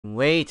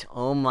Wait,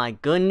 oh my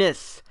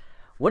goodness.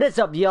 What is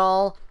up,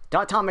 y'all? The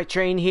Atomic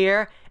Train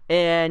here,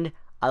 and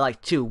I'd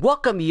like to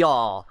welcome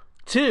y'all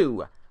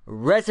to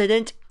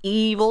Resident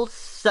Evil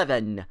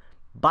 7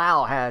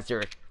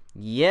 Biohazard.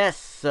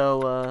 Yes,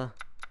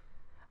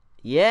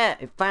 yeah,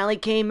 it finally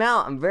came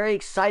out. I'm very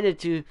excited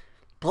to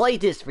play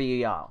this for you,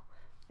 y'all.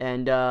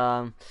 And,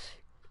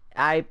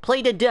 I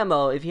played a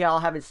demo. If y'all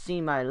haven't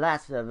seen my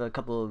last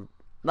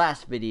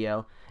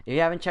video, if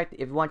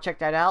you want to check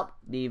that out,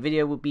 the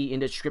video will be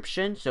in the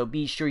description, so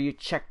be sure you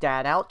check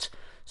that out.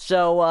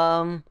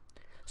 So,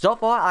 so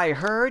far I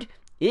heard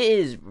it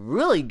is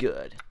really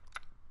good.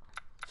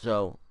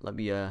 So, let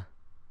me, yeah,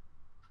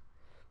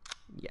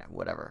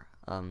 whatever.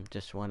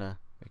 Just want to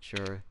make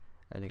sure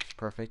everything's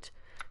perfect.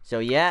 So,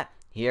 yeah,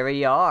 here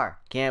we are.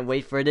 Can't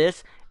wait for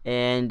this.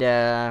 And,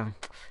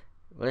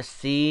 let's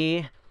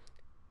see.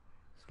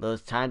 So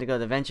it's time to go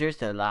to adventures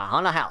to La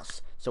Hana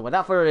House. So,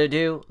 without further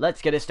ado,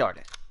 let's get it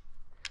started.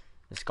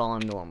 Let's go on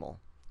normal,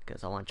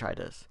 because I want to try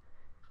this.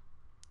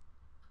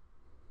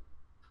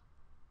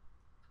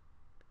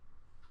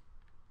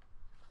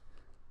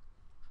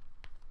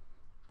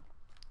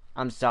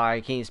 I'm sorry,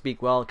 I can't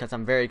speak well, because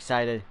I'm very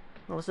excited.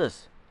 What's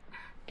this?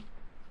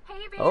 Hey,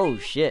 baby. Oh,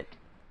 shit.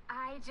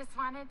 I just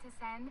wanted to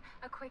send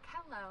a quick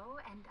hello,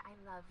 and I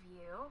love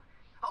you.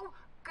 Oh,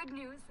 good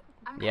news.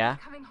 I'm gonna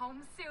be coming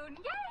home soon.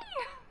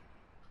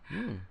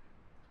 Yay!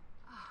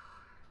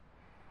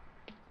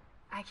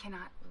 I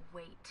cannot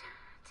wait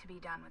to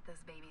be done with this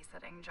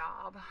babysitting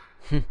job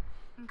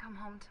and come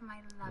home to my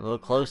lovely A little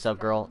close up,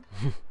 girl.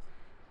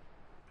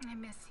 I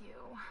miss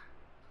you.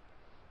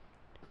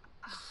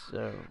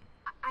 So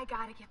I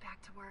gotta get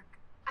back to work.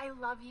 I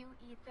love you,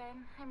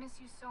 Ethan. I miss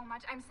you so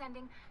much. I'm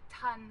sending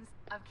tons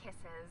of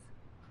kisses.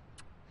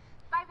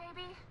 Bye,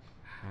 baby.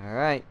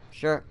 Alright,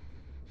 sure.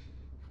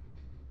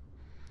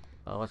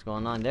 Oh, what's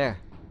going on there?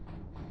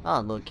 Oh,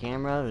 a little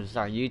camera. This is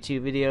our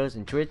YouTube videos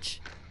and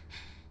Twitch.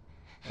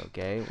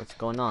 Okay, what's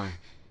going on?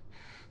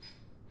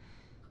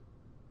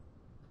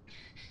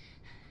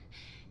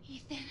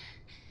 Ethan.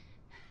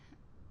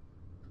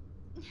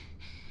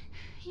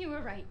 You were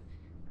right.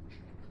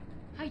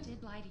 I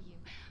did lie to you.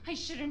 I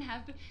shouldn't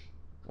have, but...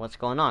 What's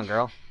going on,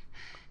 girl?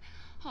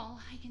 All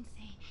I can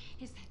say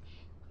is that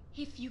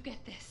if you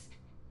get this...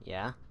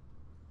 Yeah?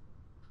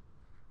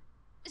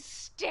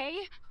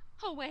 Stay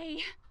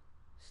away.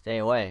 Stay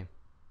away.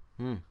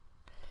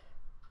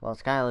 Well,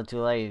 it's kind of a little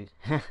too late.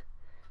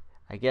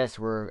 I guess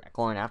we're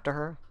going after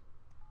her?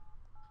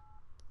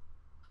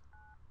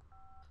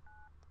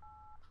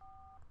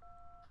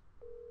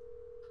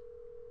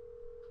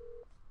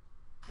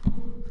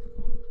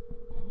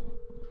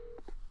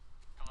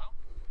 Hello?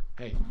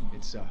 Hey,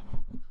 it's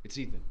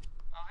Ethan.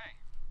 Oh, hey.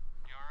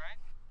 You alright?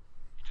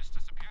 You just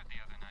disappeared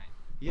the other night.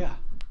 Yeah.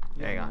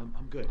 There you go.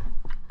 I'm good.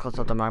 Close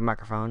up to my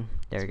microphone.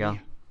 There It's we go.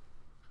 Mia.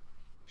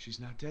 She's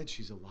not dead.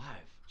 She's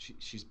alive.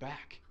 She's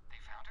back. They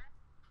found her?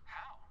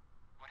 How?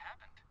 What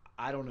happened?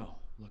 I don't know.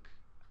 Look,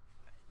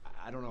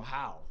 I don't know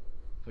how,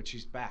 but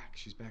she's back.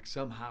 She's back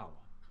somehow.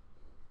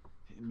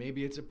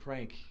 Maybe it's a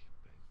prank,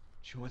 but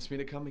she wants me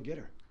to come and get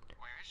her.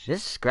 Where is she?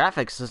 This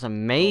graphics is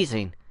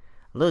amazing.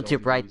 A little too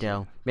Don't be bright lazy.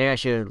 though. Maybe I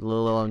should a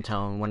little low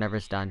tone whenever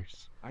it's done.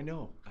 I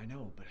know,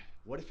 but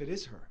what if it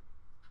is her?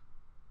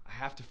 I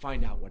have to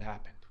find out what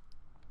happened.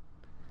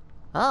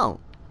 Oh.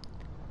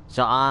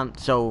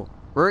 So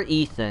we're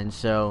Ethan,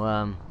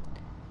 so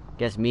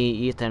guess me and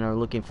Ethan are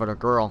looking for the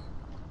girl.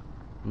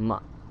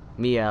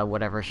 Mia,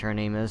 whatever her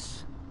name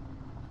is.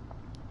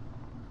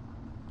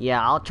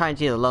 Yeah, I'll try and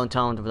see the low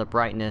tone for the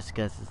brightness,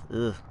 because it's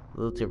a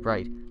little too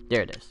bright.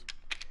 There it is.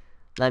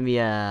 Let me,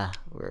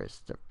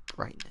 where's the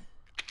brightness?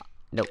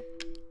 Nope.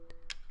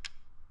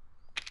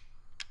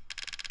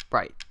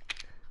 Bright.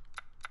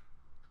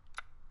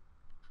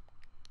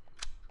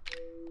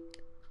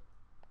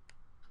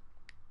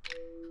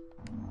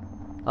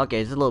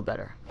 Okay, it's a little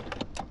better.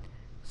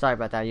 Sorry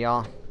about that,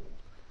 y'all.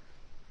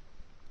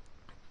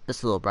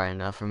 It's a little bright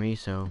enough for me,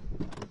 so...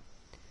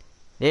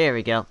 There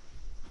we go.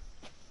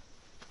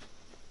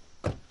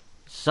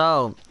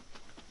 So...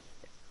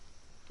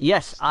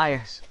 Yes,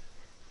 Yes,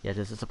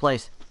 this is the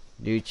place.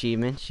 New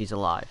achievement, she's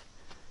alive.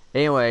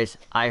 Anyways,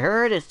 I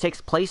heard it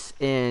takes place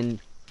in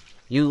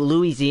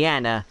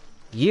Louisiana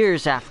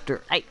years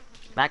after... Hey,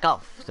 back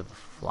off, the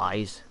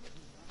flies.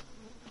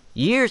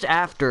 Years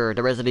after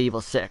the Resident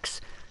Evil 6.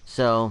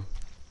 So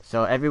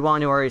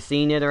everyone who already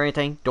seen it or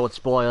anything, don't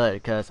spoil it,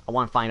 because I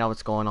want to find out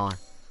what's going on.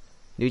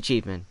 New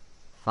achievement.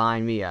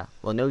 Find Mia.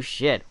 Well, no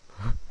shit.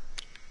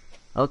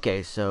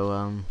 Okay,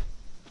 so,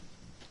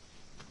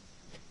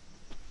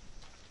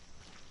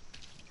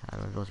 how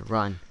do I supposed to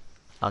run?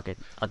 Okay,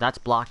 that's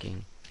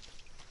blocking.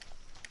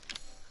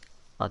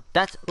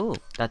 That's, ooh,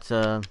 that's,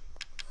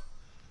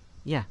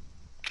 yeah.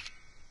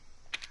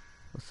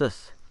 What's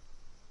this?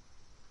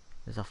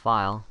 There's a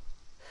file.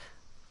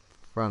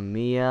 From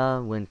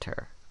Mia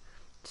Winter.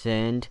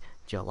 Send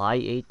July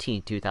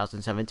 18,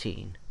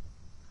 2017.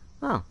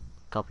 Oh, a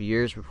couple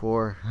years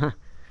before.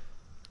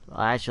 Well,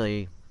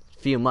 actually, a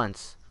few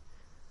months.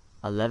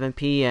 11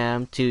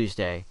 p.m.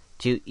 Tuesday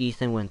to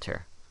Ethan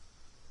Winter.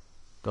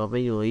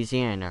 Gulby,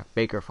 Louisiana,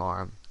 Baker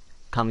Farm.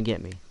 Come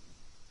get me.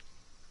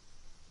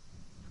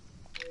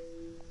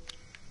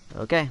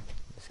 Okay,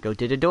 let's go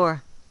to the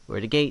door. Or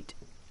the gate.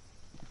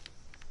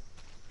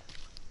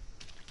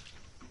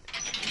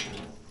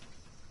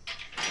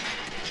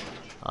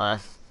 Oh,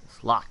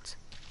 it's locked.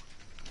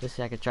 Let's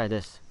see, I could try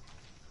this.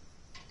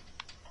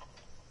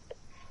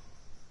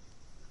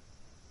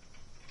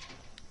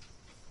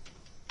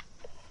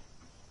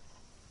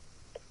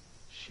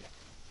 Shit.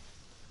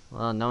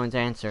 Well, no one's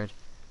answered.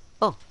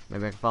 Oh,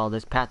 maybe I can follow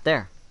this path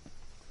there.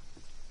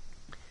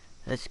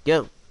 Let's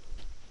go.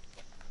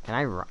 Can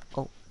I run?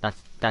 Oh,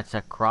 that's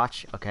a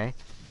crotch. Okay.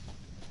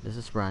 Let's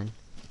just run.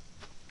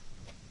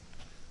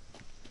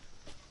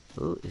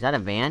 Ooh, is that a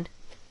van?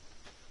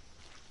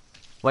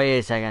 Wait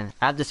a second.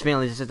 I have this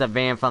feeling this is a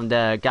van from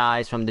the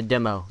guys from the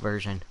demo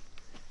version.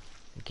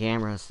 The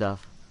camera and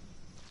stuff.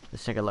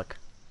 Let's take a look.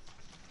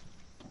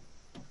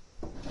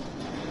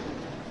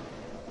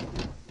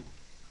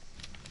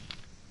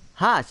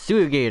 Ha!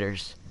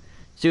 Suigators.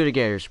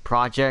 Suigators.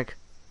 Project.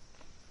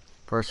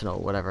 Personal.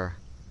 Whatever.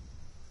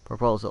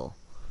 Proposal.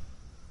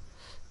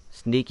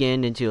 Sneak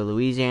into a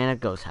Louisiana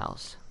ghost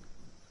house.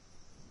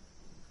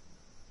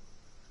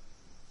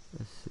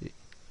 Let's see.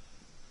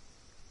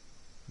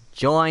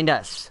 Joined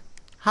us.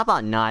 How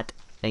about not?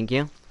 Thank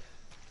you.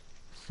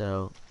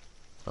 So,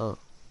 oh,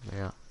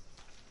 yeah.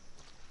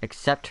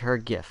 Accept her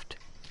gift.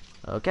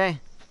 Okay.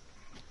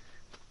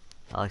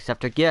 I'll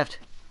accept her gift.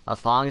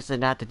 As long as I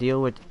don't have to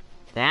deal with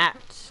that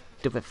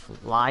stupid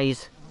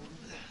flies.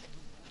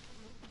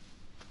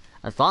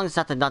 As long as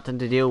that's nothing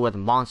to deal with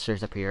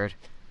monsters appeared.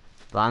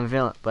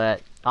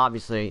 But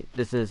obviously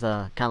this is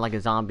kind of like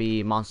a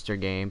zombie monster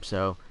game,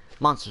 so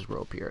monsters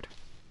will appeared.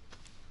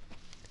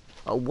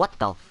 Oh, what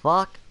the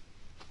fuck?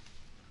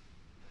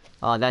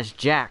 Oh, that's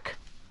Jack.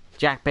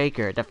 Jack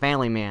Baker, the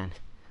family man.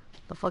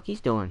 What the fuck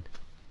he's doing?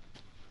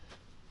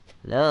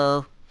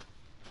 Hello?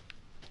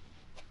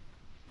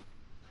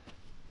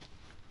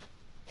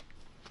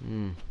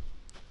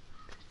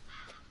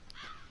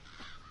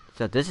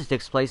 So this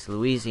takes place in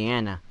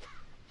Louisiana.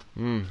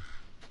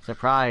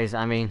 Surprise.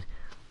 I mean,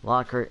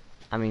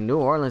 New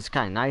Orleans is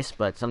kind of nice,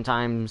 but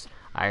sometimes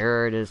I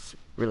heard it's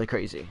really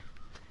crazy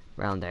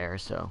around there,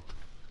 so.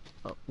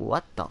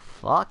 What the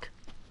fuck?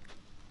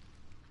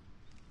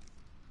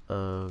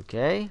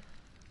 Okay.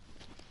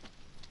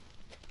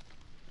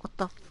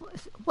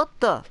 What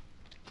the?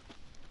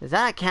 Is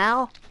that a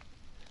cow?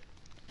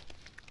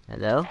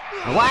 Hello?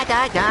 What?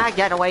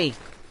 Get away!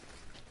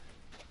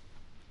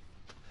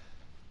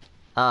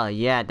 Oh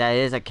yeah, that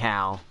is a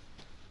cow.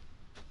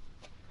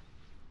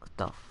 What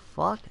the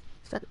fuck?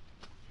 Is that?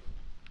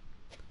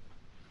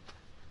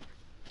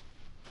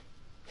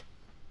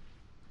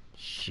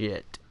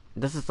 Shit.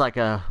 This is like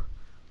a...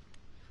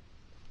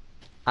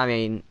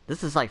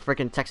 this is like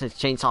freaking Texas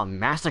Chainsaw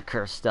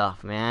Massacre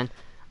stuff, man.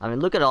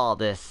 Look at all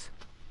this.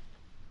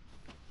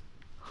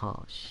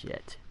 Oh,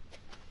 shit.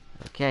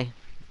 Okay.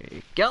 Here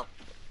you go.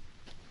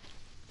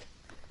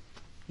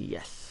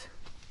 Yes.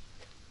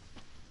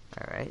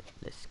 Alright,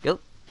 let's go.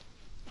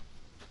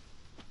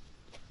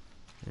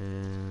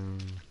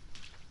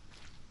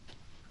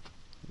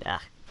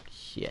 Ah,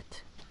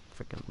 shit.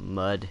 Freaking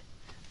mud.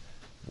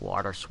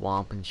 Water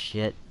swamp and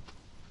shit.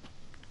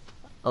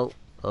 Oh.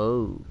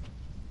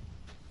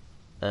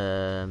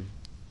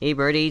 Hey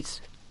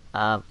birdies.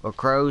 Or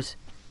crows.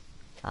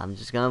 I'm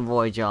just gonna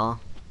avoid y'all.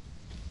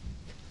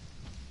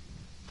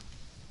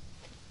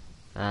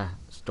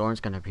 Storm's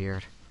gonna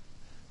appear.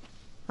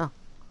 Oh.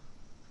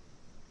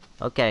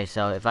 Okay,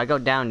 so if I go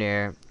down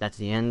there, that's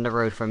the end of the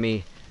road for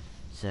me.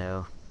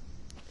 So.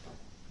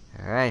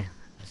 Alright,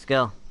 let's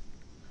go.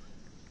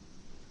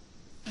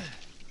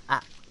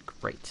 Ah,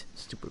 great.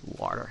 Stupid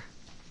water.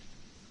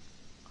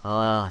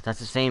 Oh, that's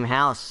the same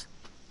house.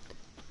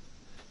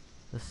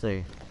 Let's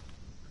see.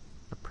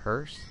 A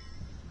purse?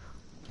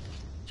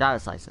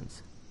 Driver's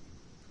license.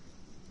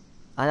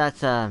 Oh,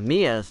 that's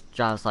Mia's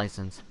driver's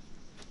license.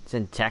 It's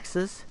in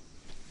Texas?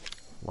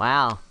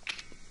 Wow.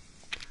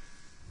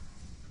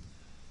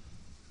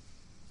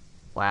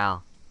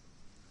 Wow.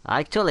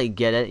 I totally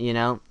get it, you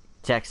know.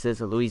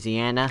 Texas or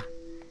Louisiana.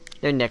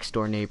 They're next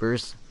door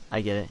neighbors.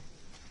 I get it.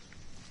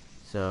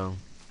 So.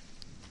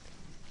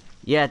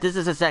 Yeah, this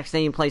is the exact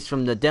same place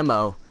from the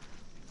demo.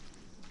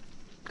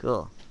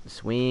 Cool. The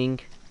swing.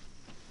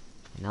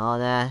 And all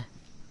that.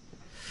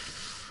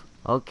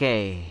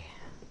 Okay.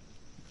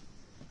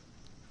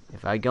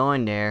 If I go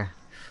in there.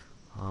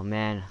 Oh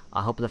man.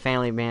 I hope the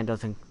family man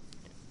doesn't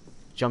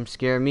jump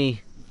scare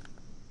me.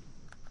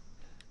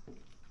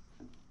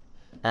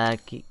 Can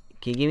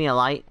you give me a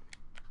light?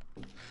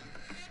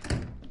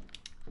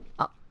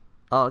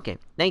 Oh, okay.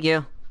 Thank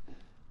you.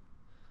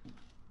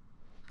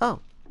 Oh.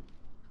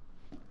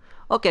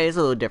 Okay, there's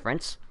a little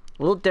difference.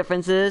 A little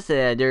difference is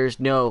there's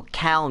no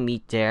cow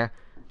meat there.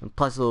 And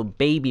plus a little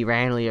baby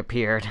randomly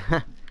appeared.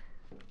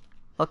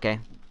 Okay.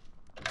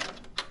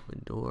 The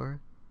door.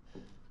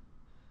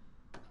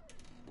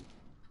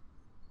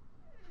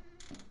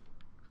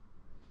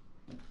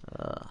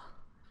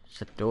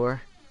 Shut the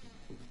door.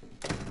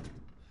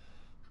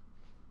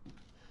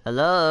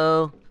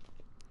 Hello?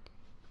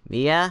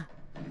 Mia?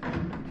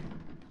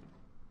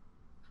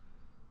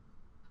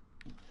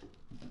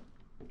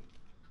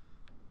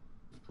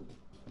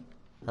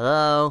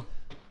 Hello?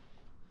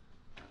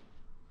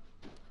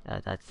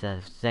 That's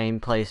the same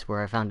place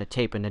where I found the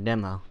tape in the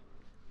demo.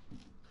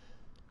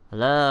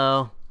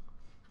 Hello?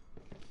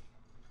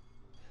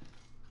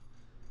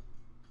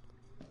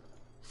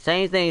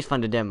 Same things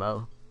from the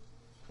demo.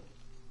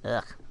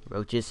 Ugh,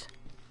 roaches.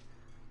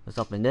 What's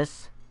up in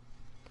this?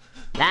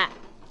 Die!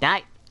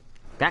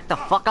 Back the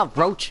fuck up,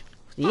 roach!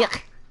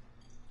 Yuck!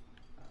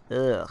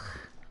 Ugh.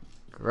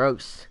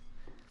 Gross.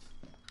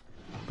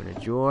 Open a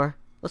drawer.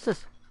 What's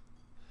this?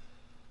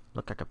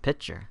 Look like a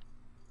picture.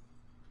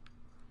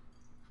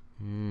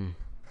 Can't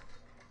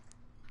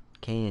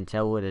even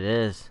tell what it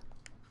is.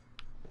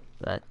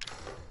 But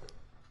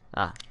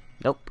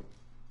nope.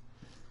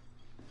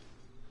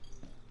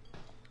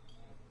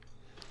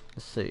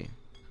 Let's see.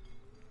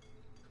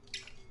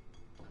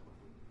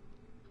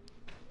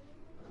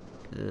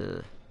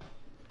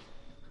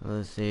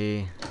 Let's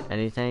see.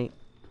 Anything?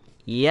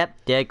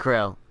 Yep, dead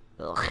crow.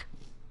 Ugh.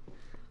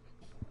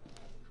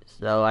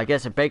 So I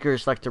guess the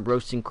bakers like to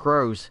roasting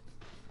crows.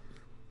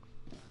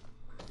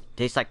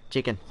 Tastes like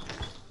chicken.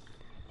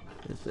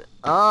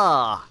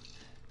 Oh,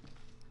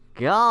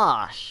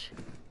 gosh.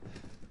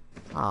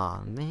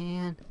 Oh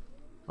man.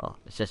 Oh,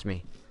 it's just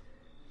me.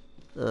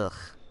 Ugh.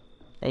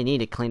 They need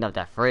to clean up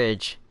that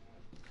fridge.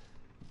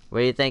 What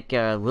do you think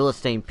real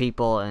estate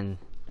people and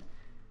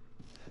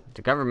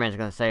the government's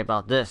gonna say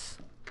about this?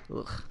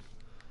 Ugh.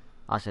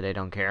 Also, they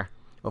don't care.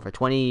 Over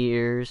 20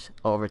 years,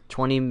 over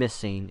 20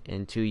 missing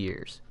in 2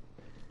 years.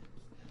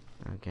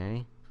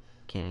 Okay.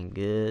 Canned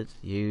goods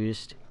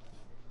used.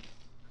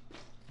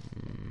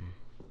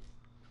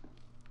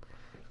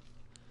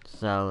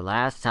 So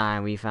last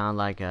time we found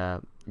like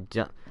a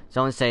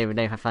someone said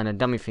they found a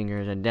dummy finger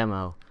as a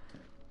demo,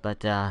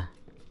 but I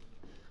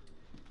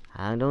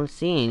don't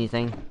see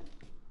anything.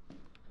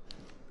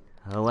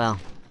 Oh well.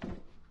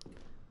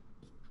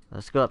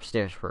 Let's go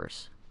upstairs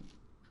first.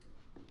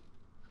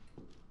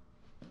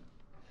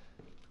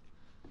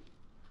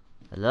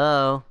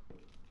 Hello?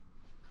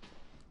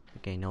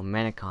 Okay, no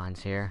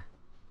mannequins here.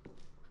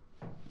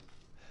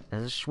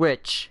 There's a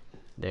switch.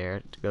 There,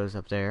 it goes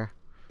up there.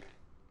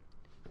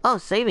 Oh,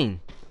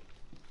 saving!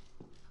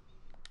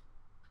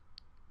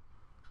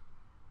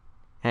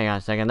 Hang on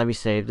a second, let me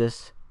save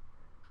this.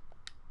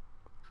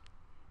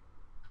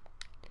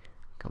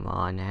 Come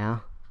on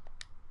now.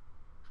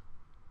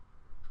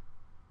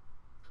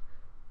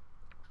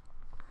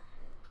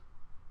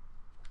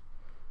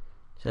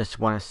 Just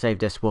want to save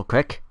this real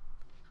quick.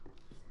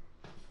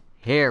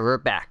 Here, we're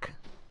back.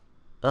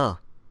 Oh,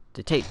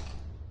 the tape.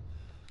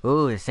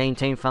 Ooh, the same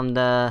tape from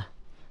the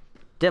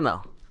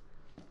demo.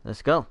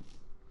 Let's go.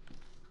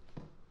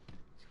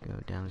 Let's go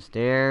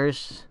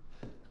downstairs.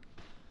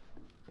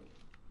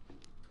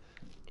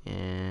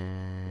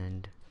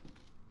 And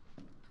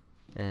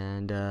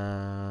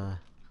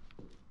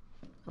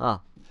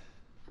oh,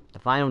 the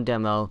final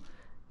demo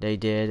they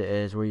did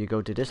is where you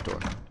go to this door.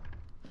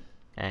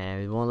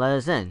 And it won't let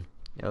us in.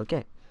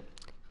 Okay.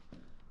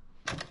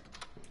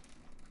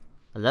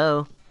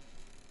 Hello?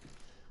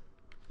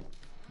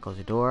 Close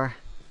the door.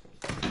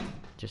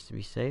 Just to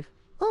be safe.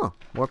 Oh,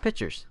 more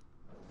pictures.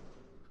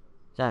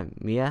 Is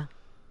that Mia?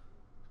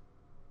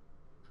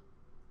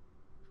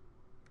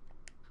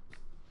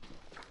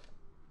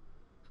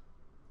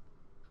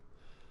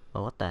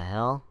 Oh, what the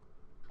hell?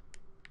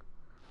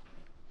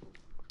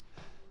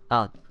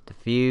 Oh, the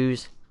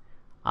fuse.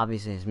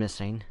 Obviously is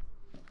missing.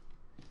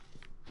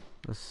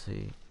 Let's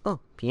see. Oh,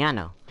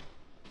 piano.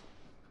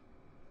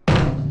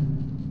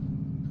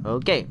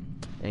 Okay.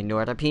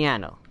 Ignore the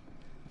piano.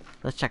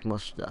 Let's check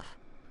most stuff.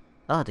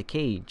 Oh, the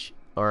cage.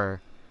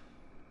 Or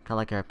kind of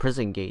like a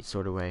prison gate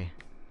sort of way.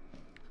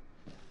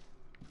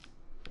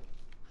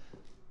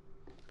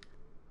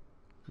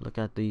 Look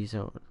at these.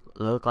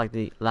 Look like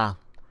the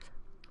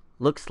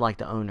looks like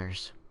the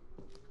owners.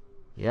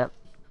 Yep.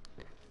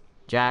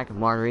 Jack,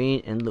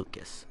 Maureen, and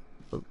Lucas.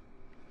 Oh.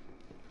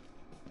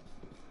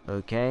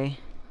 Okay.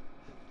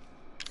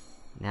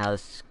 Now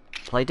let's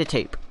play the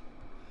tape.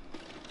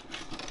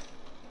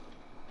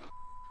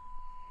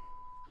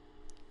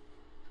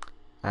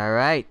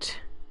 Alright.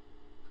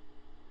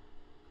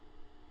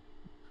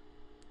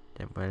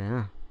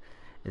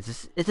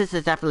 This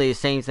is definitely the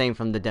same thing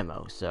from the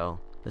demo, so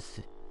let's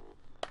see.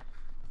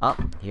 Oh,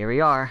 here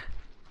we are.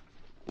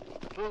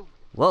 Whoa.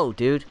 Whoa,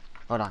 dude.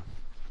 Hold on.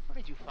 Where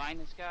did you find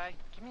this guy?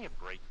 Give me a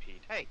break,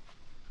 Pete. Hey,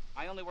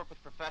 I only work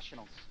with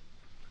professionals.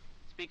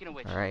 Speaking of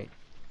which, Alright.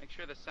 make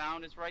sure the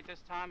sound is right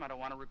this time. I don't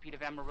want a repeat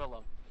of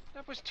Amarillo.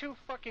 That was 2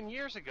 fucking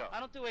years ago. I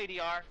don't do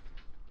ADR.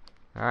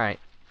 Alright.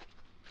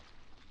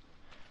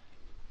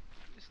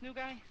 This new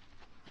guy?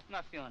 I'm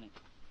not feeling it.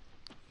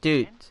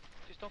 Dude. Man,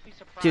 just don't be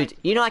surprised. Dude,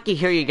 you know I can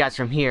hear you guys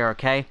from here,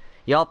 okay?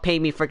 Y'all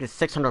paid me freaking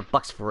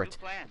 $600 for it.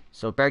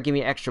 So better give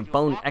me extra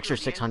extra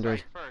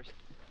 600. First,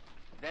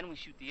 then we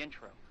shoot the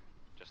intro.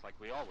 Just like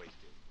we always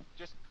do.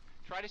 Just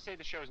try to say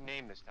the show's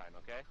name this time,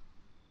 okay?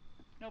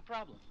 No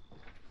problem.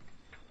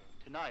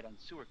 tonight on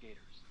Sewer Gators.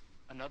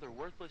 Another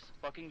worthless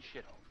fucking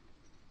shithole.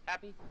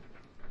 Happy?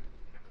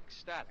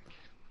 Ecstatic.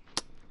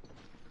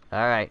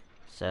 Alright,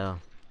 so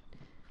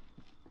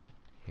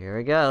here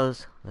it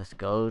goes. Let's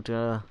go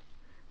to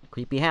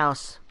creepy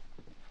house.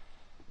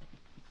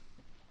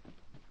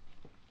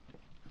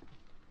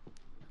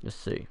 Let's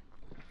see.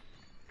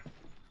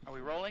 Are we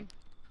rolling?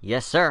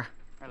 Yes, sir.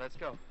 Alright, let's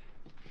go.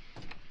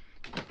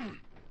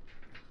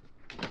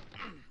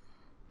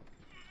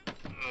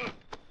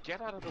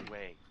 Get out of the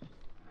way.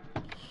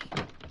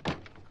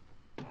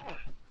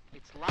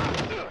 It's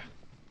loud.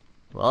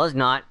 Well, it's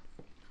not.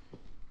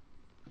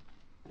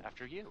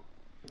 After you.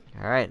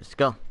 Alright, let's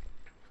go.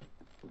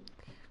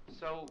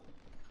 So,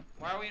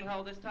 why are we in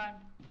hell this time?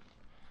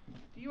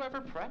 Do you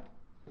ever prep?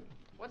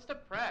 What's the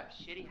prep?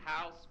 Shitty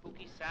house,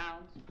 spooky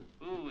sounds?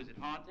 Ooh, is it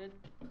haunted?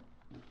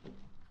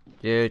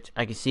 Dude,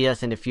 I can see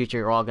us in the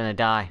future. We're all gonna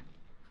die.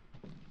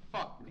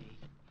 Fuck me.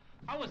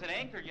 I was an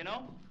anchor, you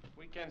know?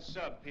 Weekend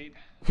sub, Pete.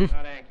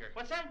 Not anchor.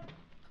 What's that?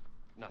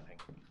 Nothing.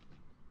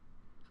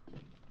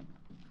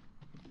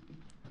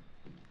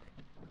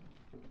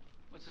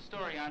 What's the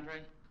story,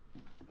 Andre?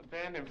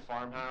 Abandoned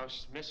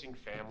farmhouse, missing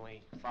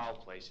family, foul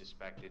play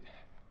suspected.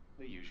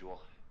 The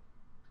usual.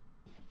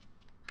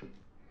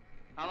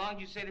 How long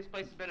did you say this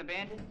place has been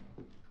abandoned?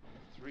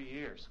 3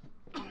 years.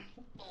 Ugh.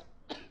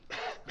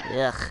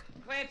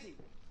 Clancy,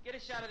 get a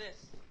shot of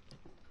this.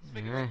 Let's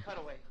make a quick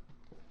cutaway.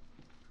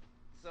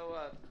 So,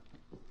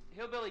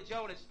 Hillbilly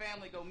Joe and his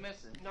family go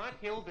missing.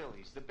 Not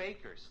hillbillies, the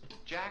Bakers.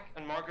 Jack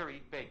and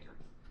Marguerite Baker.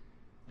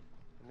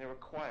 And they were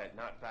quiet,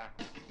 not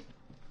backward.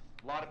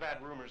 A lot of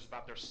bad rumors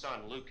about their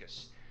son,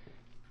 Lucas.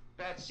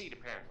 Bad seed,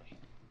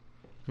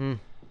 apparently.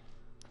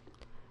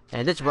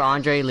 And this is where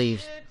Andre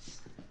leaves. Shit.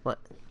 What?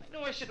 I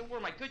know I should have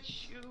worn my good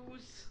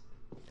shoes.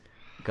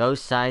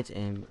 Ghost sides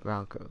and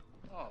brown coat.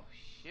 Oh,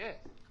 shit.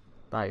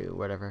 Bayou,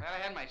 whatever. Glad I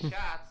had my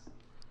shots.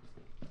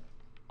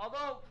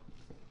 Although,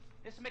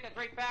 this would make a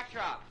great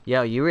backdrop.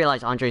 Yo, you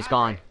realize Andre's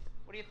gone.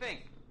 What do you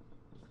think?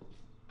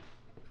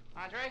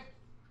 Andre?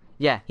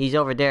 Yeah, he's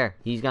over there.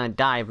 He's gonna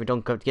die if we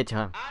don't go get to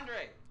him.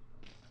 Andre!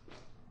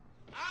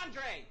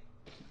 Andre!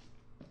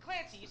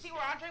 Clancy, you see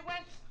where Andre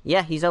went?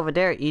 Yeah, he's over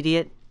there,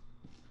 idiot.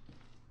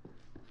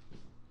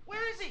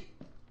 Where is he?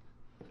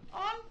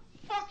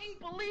 Unfucking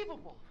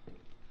believable.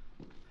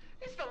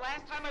 This is the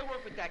last time I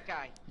work with that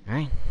guy.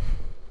 Right.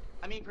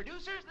 I mean,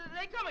 producers,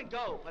 they come and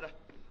go, but a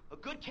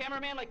good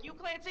cameraman like you,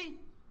 Clancy,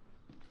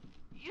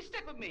 you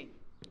stick with me.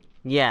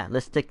 Yeah,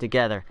 let's stick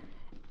together.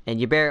 And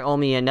you better owe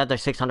me another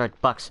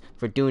 $600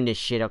 for doing this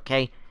shit,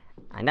 okay?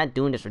 I'm not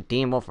doing this for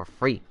DMO for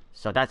free.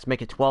 So that's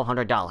making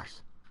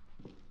 $1,200.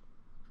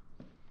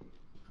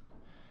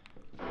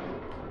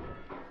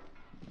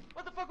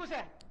 What the fuck was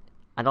that?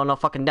 I don't know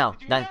fucking know.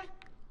 Did you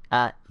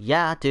hear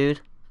Yeah,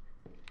 dude.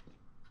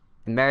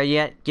 And married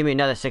yet? Give me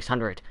another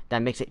 600. That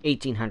makes it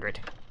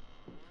 1,800.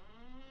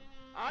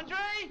 Andre?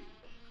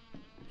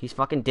 He's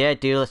fucking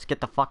dead, dude. Let's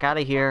get the fuck out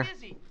of here. Where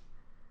is he?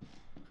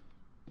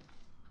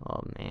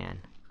 Oh,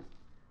 man.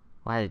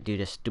 Why did I do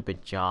this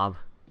stupid job?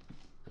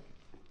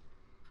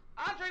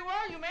 Andre, where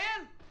are you,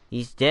 man?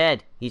 He's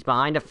dead. He's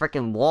behind a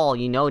freaking wall.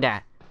 You know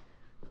that.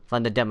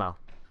 From the demo.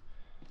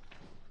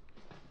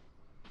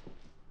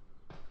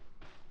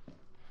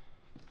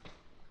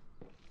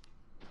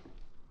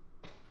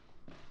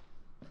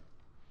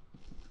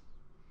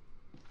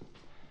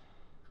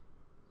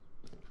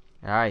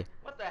 Alright.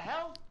 What the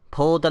hell?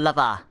 Pull the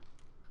lever.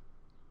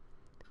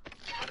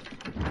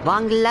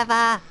 Wrong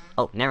lever.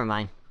 Oh, never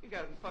mind. You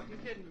gotta be fucking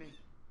kidding me.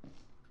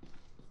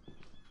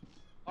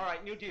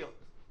 Alright, new deal.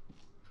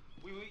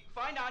 We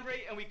find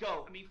Andre and we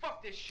go. I mean,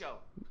 fuck this show.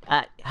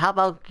 How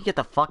about you get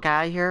the fuck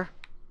out of here?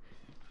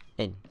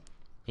 And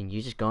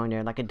you just go in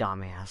there like a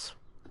dumbass.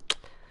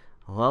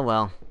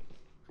 Well.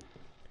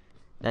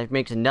 That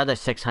makes another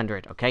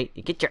 600, okay?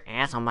 You get your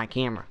ass on my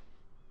camera.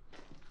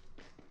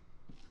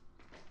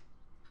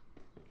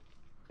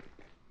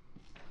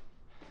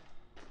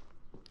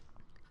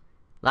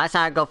 Last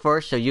time I go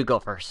first, so you go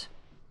first.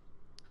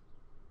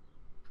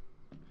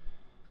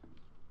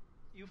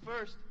 You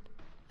first.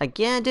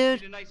 Again, dude?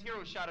 Need a nice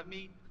hero shot of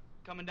me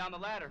coming down the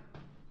ladder.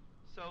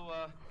 So,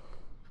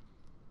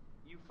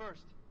 you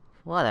first.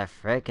 What a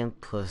freaking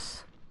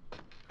puss.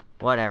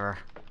 Whatever.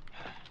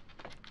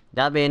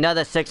 That'll be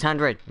another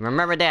 600.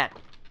 Remember that.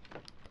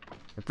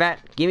 In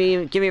fact, give me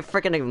a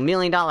freaking $1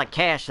 million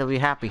cash. I'll be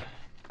happy.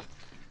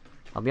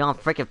 I'll be on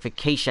freaking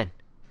vacation.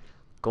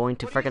 Going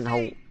to freaking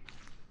hole.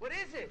 What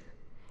is it?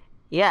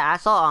 Yeah, I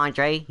saw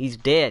Andre. He's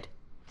dead.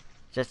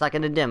 Just like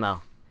in the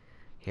demo.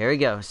 Here he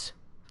goes.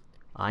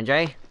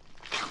 Andre?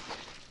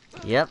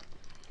 Yep.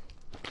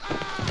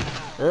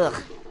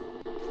 Ugh.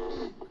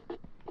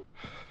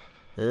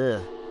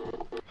 Ugh.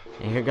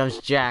 And here comes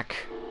Jack.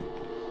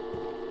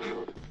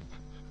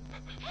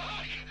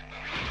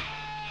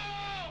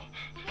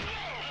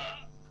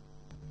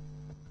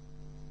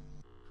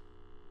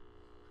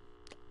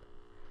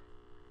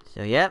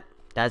 So, yep.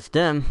 That's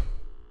them.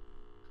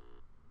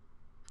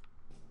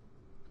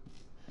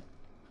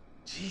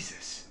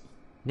 Jesus.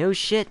 No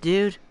shit,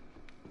 dude.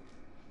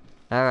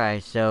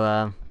 Alright,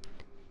 so,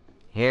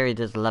 here it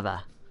is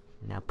lever.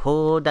 Now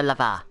pull the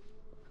lever.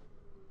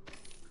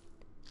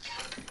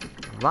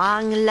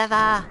 Wrong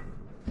lever!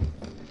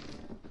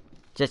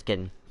 Just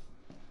kidding.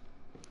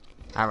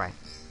 Alright.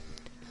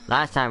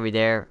 Last time we were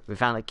there, we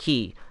found a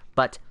key.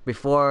 But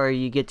before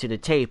you get to the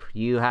tape,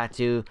 you have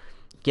to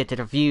get to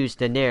the views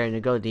then there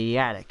and go to the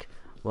attic.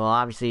 Well,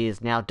 obviously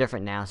it's now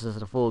different now, so this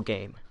is the full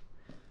game.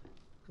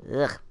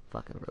 Ugh,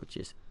 fucking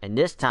roaches. And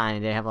this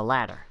time they have a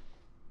ladder.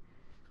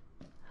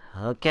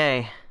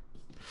 Okay.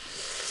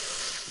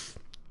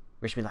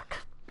 Wish me luck.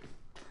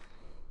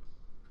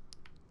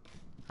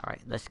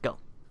 Alright, let's go.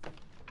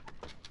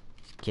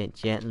 Just get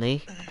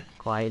gently,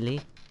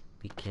 quietly.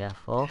 Be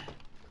careful.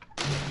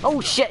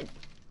 Oh shit!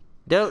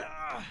 Dude!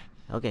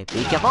 Okay,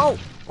 be careful!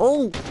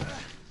 Oh!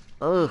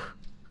 Ugh.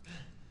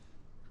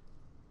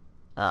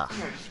 Ugh.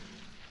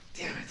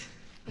 Damn it.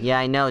 Yeah,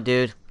 I know,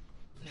 dude.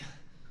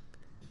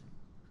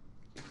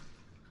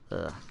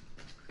 Ugh.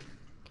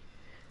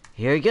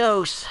 Here he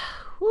goes.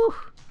 Whew.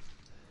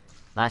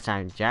 Last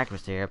time Jack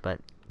was there, but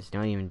there's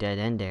no even dead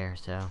end there,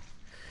 so.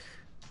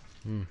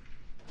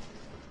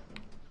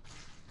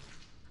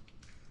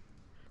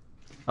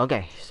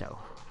 Okay, so.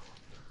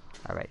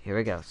 Alright, here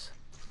it goes.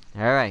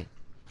 Alright.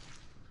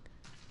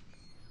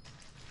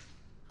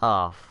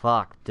 Oh,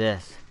 fuck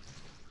this.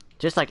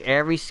 Just like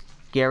every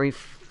scary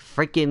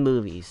freaking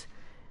movies.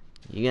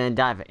 You're gonna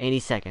die for any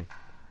second.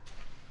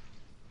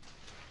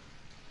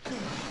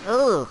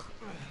 Ugh.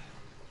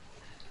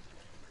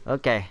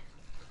 Okay.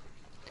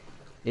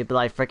 You'd be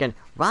like freaking,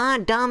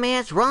 run,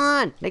 dumbass,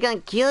 run! They're gonna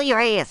kill your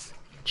ass!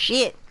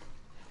 Shit!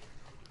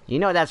 You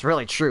know that's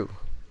really true.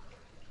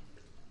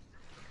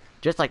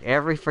 Just like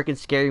every freaking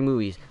scary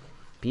movies.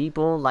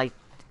 People like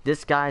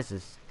this guy's a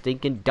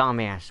stinking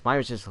dumbass. Why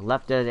was just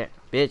left there, that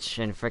bitch,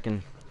 and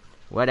freaking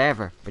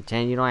whatever.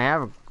 Pretend you don't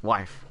have a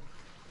wife.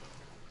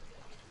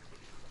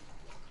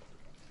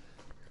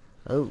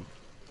 Oh.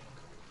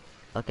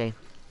 Okay.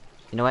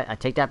 You know what? I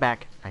take that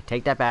back. I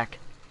take that back.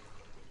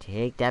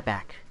 Take that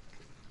back.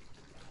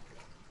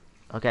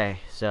 Okay,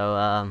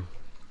 so,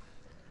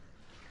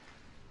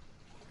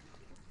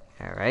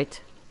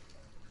 alright.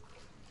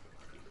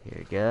 Here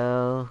we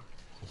go.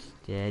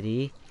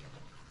 Steady.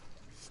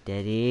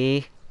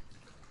 Steady.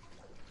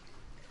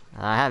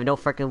 I have no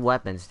freaking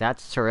weapons.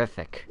 That's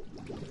terrific.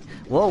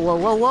 Whoa, whoa,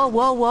 whoa, whoa,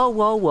 whoa, whoa,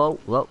 whoa, whoa,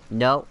 whoa.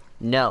 No,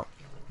 no,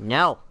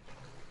 no.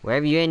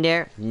 Wherever you're in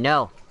there,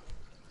 no.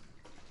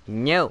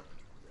 No.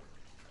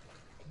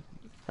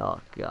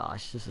 Oh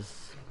gosh, this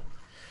is...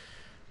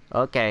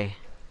 Okay.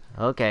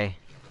 Okay.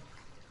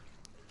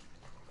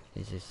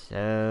 This is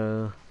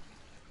so...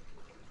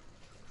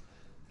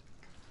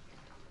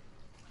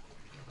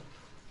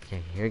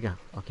 Okay, here we go.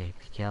 Okay,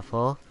 be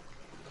careful.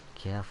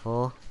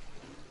 Careful.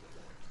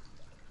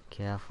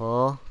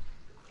 Careful.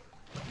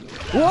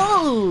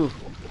 Whoa!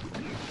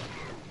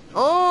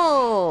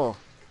 Oh!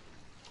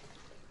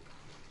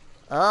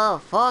 Oh,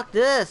 fuck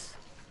this!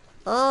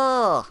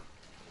 Oh!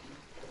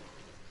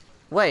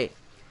 Wait,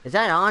 is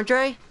that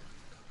Andre?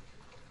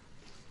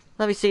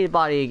 Let me see the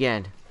body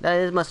again.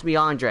 That must be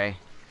Andre.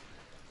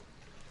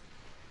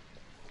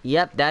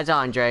 Yep, that's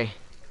Andre.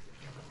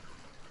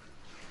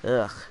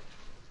 Ugh.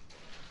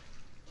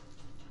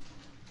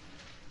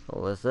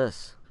 What was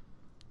this?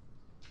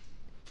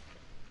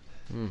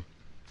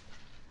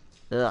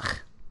 Ugh.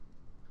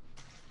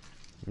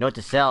 Note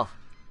to self.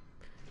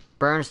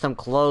 Burn some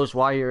clothes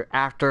while you're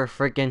after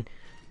freaking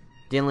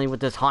dealing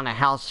with this haunted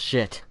house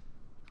shit.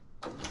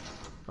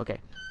 Okay.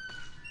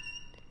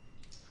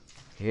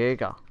 Here you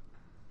go.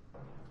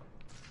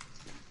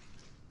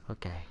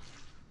 Okay.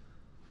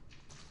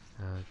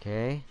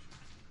 Okay.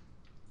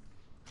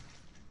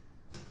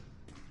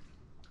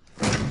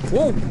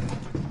 Whoa!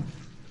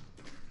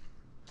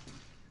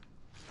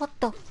 What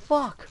the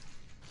fuck?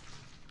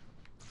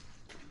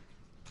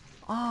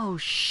 Oh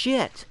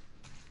shit!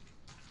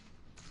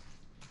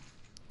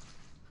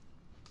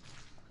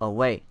 Oh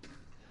wait.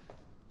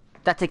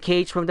 That's a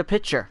cage from the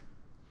picture.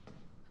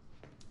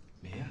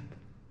 Mia?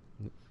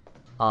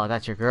 Oh,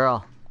 that's your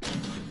girl.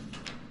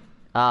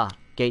 Ah,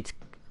 Gates.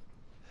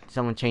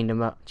 Someone chained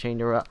him up.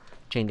 Chained her up.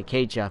 Chained the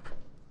cage up.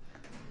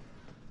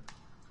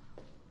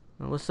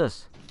 Oh, what's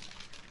this?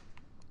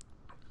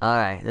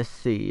 Alright, let's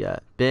see.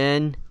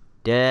 Ben,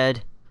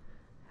 dead.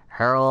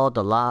 Harold,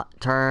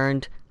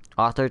 turned.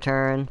 Arthur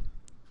turned.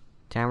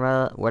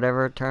 Tamara,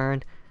 whatever,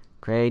 turned.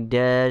 Craig,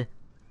 dead.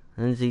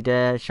 Lindsay,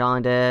 dead.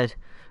 Sean, dead.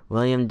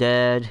 William,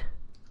 dead.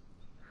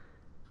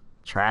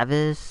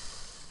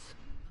 Travis.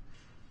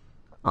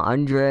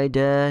 Andre,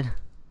 dead.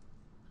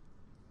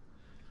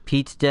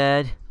 Pete's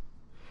dead.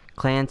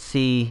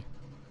 Clancy.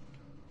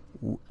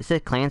 Is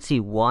it Clancy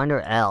 1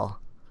 or L?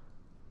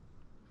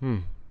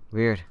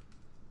 Weird.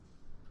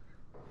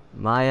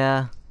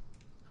 Maya.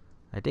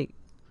 I think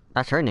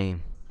that's her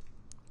name.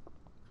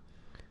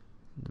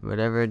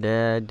 Whatever,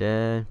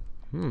 dead.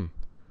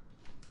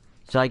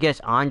 So I guess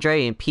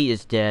Andre and Pete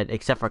is dead,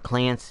 except for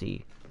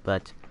Clancy.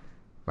 But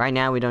right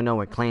now we don't know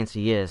where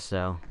Clancy is,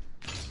 so.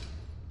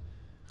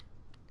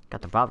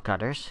 Got the bob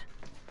cutters.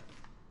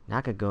 Now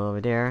I could go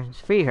over there and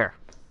free her.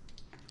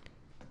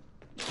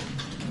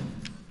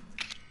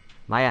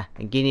 Maya,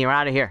 I'm getting you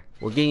out of here.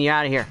 We're getting you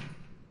out of here.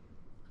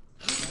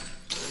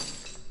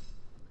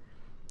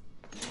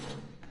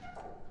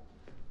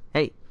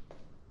 Hey.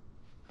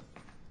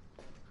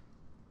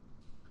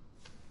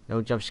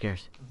 No jump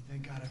scares. Oh,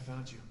 thank God I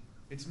found you.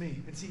 It's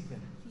me. It's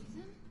Ethan.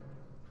 Ethan?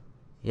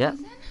 Yep.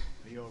 Ethan?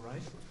 Are you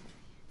alright?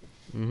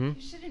 Mm-hmm.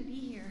 You shouldn't be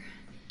here.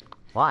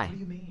 Why? What do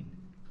you mean?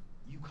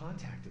 You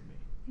contacted me.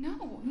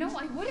 No,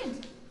 I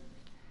wouldn't.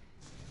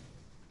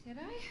 Did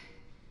I?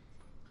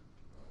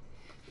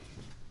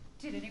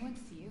 Did anyone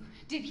see you?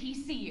 Did he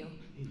see you?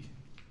 Hey,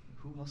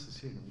 who else is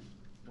here?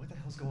 What the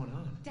hell's going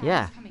on? Daddy's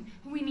Yeah. coming.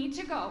 We need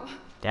to go.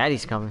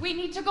 Daddy's coming. We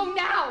need to go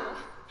now.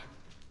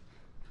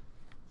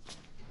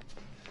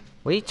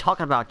 What are you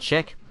talking about,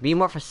 chick? Be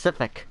more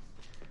specific.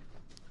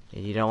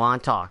 You don't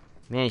want to talk.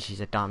 Man,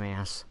 she's a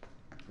dumbass.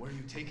 Where are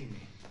you taking me?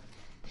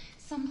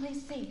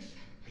 Someplace safe.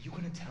 Are you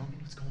gonna tell me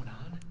what's going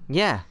on?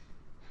 Yeah.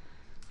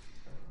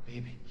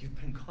 Baby, you've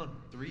been gone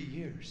 3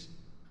 years.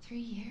 3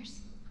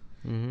 years?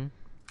 Mm-hmm.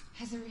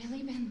 Has it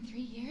really been 3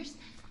 years?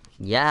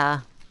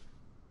 Yeah.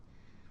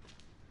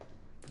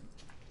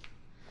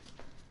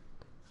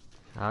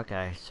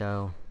 Okay,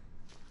 so...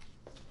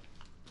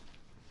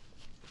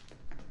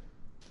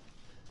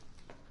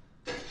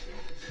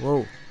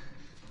 Whoa.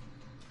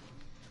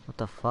 What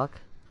the fuck?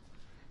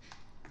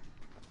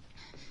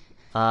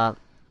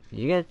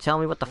 You gonna tell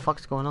me what the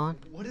fuck's going on?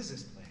 What is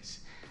this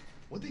place?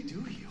 What'd they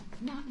do to you?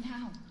 Not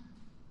now.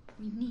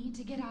 We need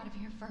to get out of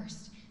here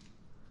first.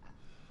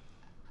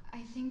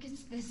 I think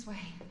it's this way.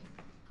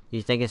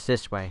 You think it's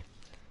this way?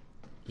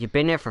 You've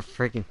been there for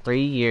freaking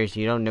 3 years,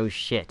 you don't know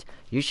shit.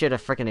 You should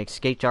have freaking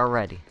escaped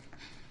already.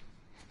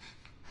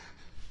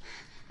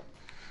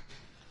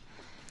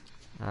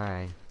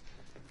 Alright.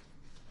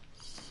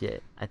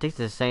 Shit. I think it's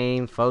the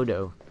same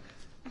photo.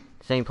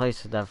 Same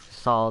place that I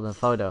saw the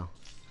photo.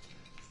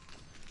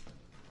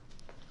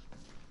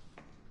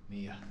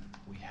 Mia,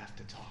 we have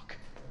to talk.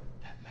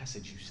 That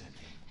message you sent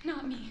me.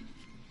 Not me.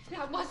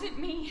 That wasn't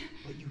me.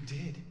 But you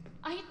did.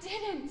 I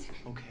didn't.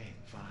 Okay,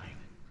 fine.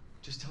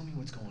 Just tell me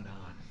what's going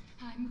on.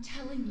 I'm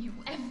telling you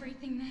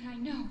everything that I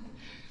know.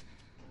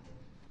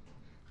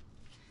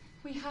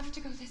 We have to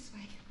go this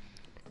way.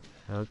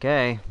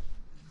 Okay.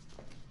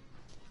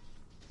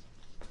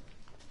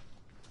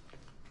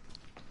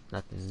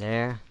 Nothing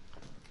there.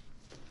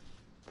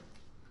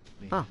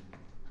 Mia, Huh.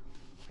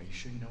 are you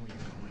sure you know where you're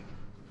going?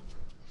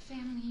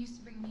 Family used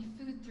to bring me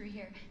food through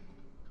here.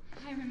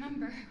 I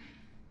remember.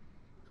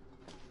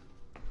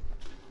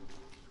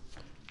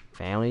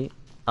 Family?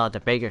 Oh, the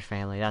Baker's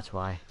family, that's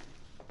why.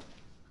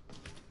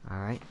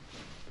 Alright.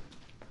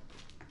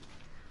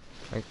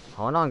 Wait,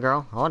 hold on,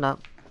 girl. Hold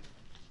up.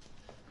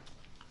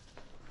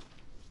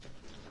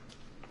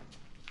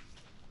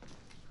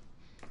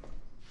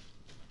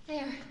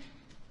 There.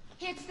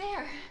 It's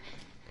there.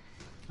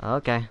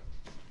 Okay.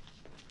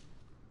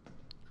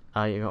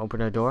 You gonna open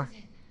the door?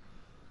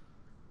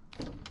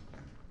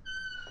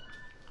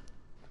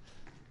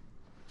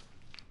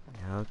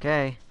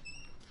 Okay.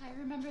 I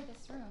remember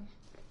this room.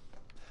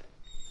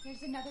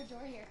 There's another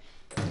door here.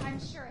 I'm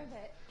sure of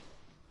it.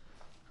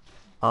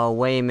 Oh,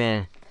 wait a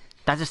minute.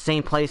 That's the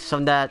same place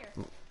from that...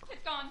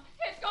 It's gone.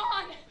 It's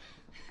gone.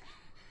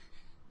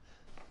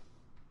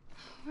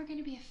 We're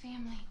gonna be a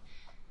family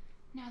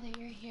now that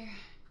you're here.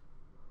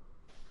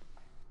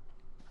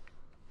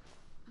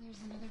 There's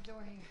another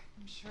door here.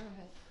 I'm sure of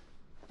it.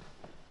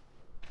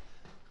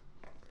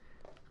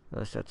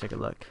 Let's go take a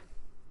look.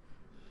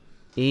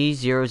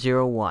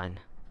 E001.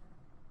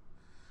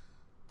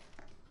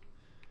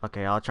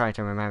 Okay, I'll try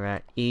to remember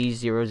that.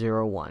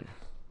 E001.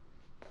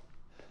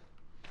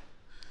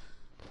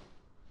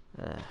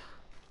 The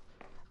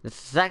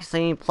exact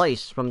same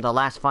place from the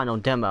last final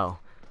demo.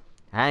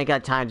 I ain't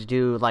got time to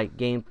do like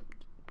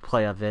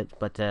gameplay of it,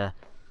 but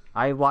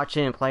I watched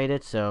it and played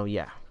it, so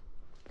yeah.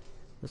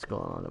 What's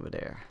going on over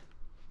there?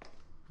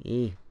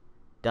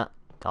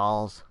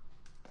 Dolls.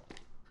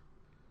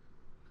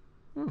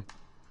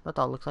 That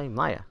doll looks like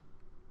Maya.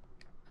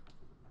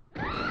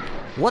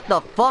 What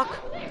the fuck?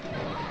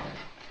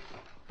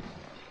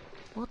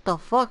 What the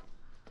fuck?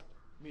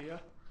 Mia?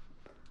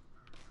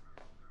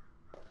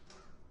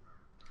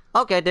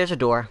 Okay, there's a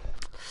door.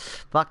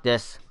 Fuck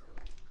this.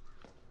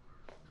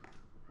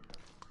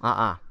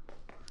 Ugh.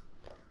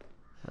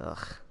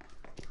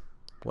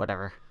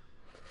 Whatever.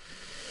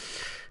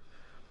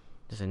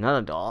 There's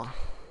another doll.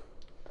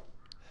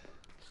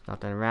 There's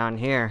nothing around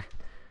here.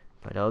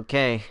 But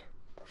okay.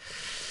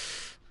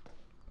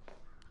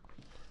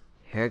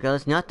 Here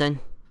goes nothing.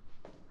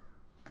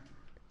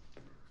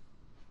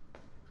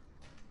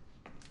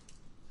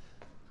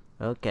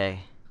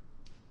 Okay.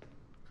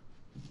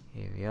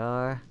 Here we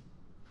are.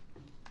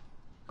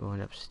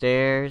 Going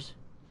upstairs.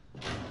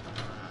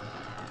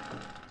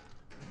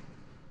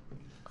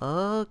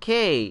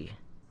 Okay.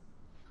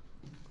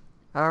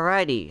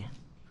 Alrighty.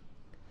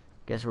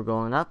 Guess we're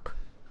going up.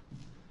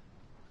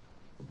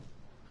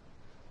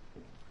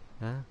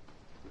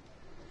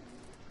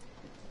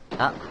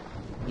 Up.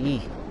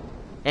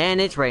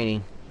 And it's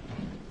raining.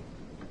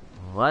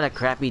 What a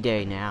crappy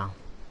day now.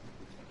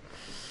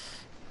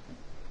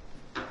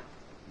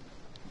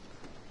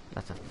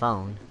 That's a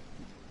phone.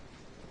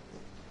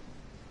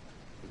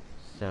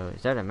 So,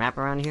 is there a map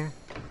around here?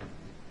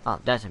 Oh,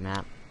 that's a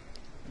map.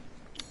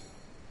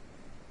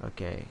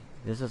 Okay,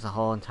 this is a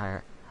whole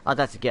entire... Oh,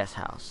 that's a guest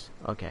house.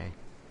 Okay.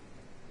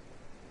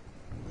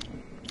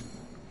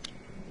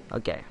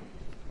 Okay.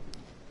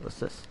 What's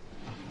this?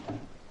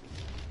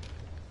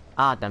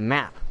 Ah, the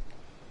map.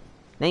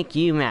 Thank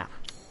you, map.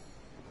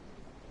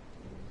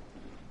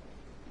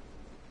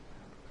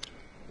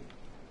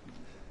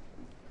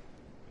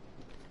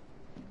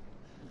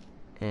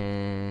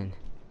 And...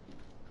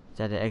 Is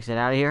that the exit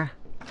out of here?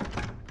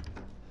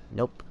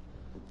 Nope.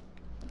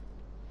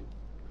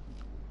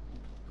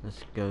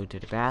 Let's go to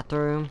the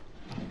bathroom.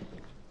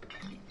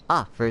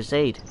 Ah, first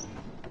aid.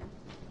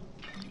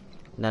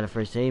 Another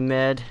first aid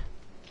med.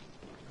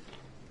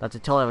 That's a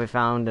tool that we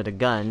found at a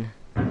gun.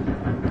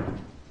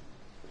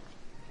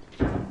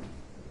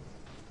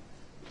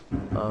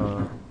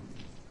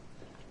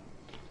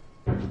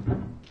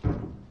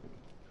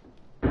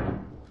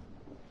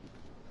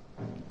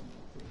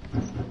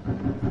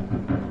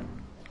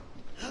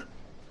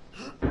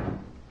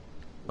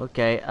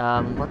 Okay,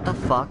 what the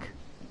fuck?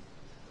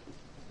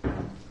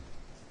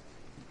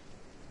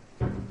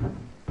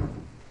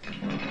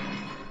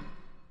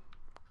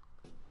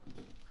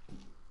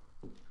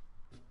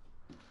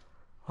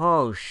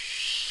 Oh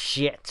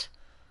shit.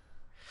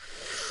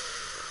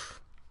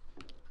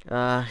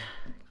 Can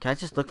I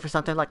just look for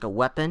something like a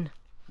weapon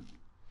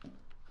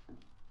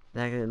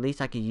that at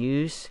least I could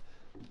use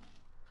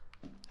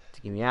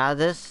to get me out of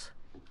this?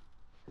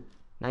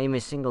 Not even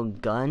a single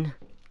gun,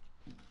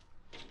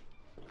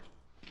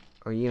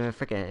 or even a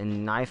freaking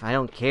knife. I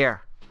don't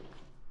care.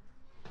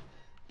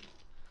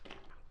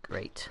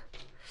 Great.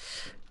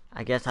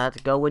 I guess I have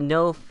to go with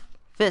no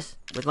fist.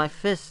 With my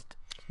fist.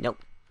 Nope.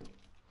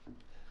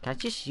 Can I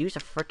just use a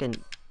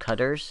freaking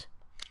cutters?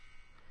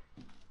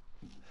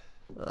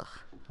 Ugh.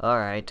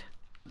 Alright.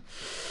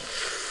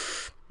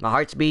 My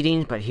heart's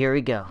beating, but here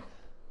we go.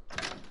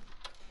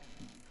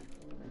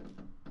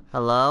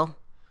 Hello?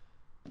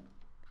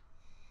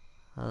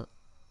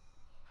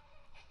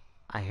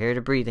 I hear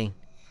the breathing.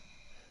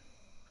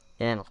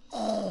 And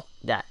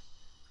that.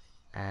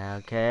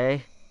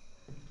 Okay.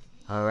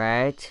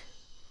 Alright.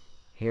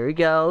 Here he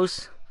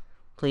goes.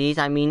 Please,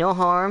 I mean no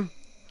harm.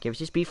 Can we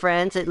just be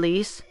friends at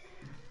least?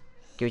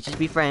 Can we just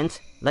be friends?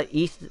 Let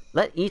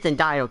Ethan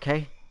die,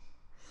 okay?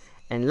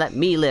 And let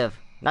me live.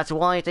 That's the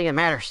only thing that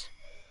matters.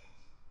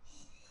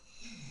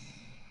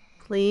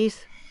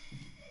 Please.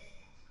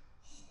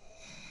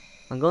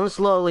 I'm going as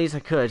slowly as I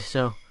could,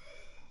 so...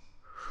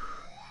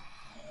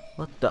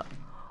 What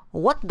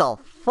the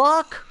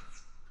fuck?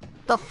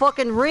 The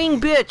fucking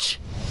ring, bitch!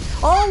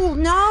 Oh,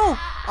 no!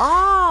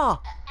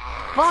 Oh!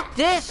 Fuck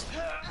this!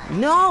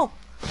 No!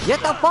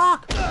 Get the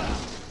fuck!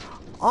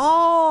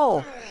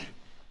 Oh!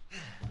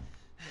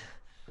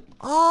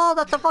 Oh,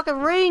 that's the fucking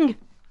ring!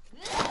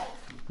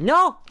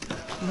 No!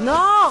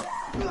 No!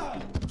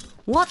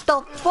 What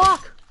the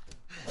fuck?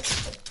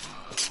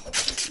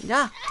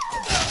 Yeah.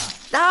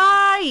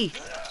 Die!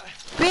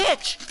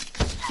 Bitch!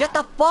 Get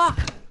the fuck!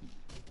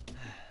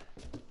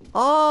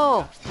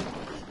 Oh!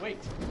 Wait!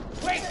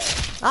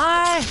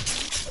 I.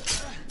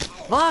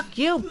 Fuck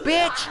you,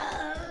 bitch!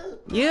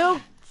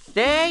 You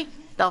stay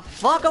the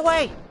fuck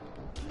away!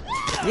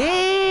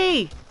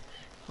 Yee!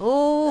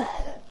 Oh!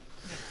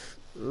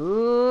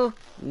 Ooh!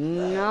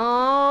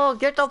 No!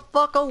 Get the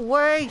fuck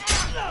away!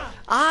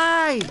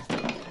 I.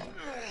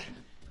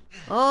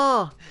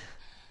 Oh!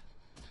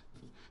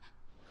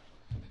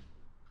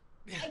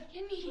 I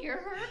can hear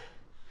her.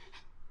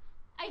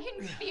 I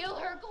can feel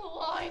her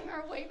clawing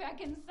her way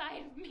back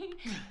inside of me.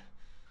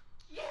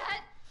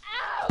 Get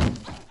out! Leave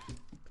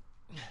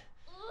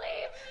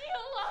me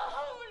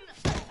alone!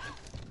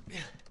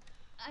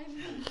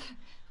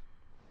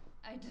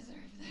 I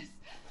deserve this.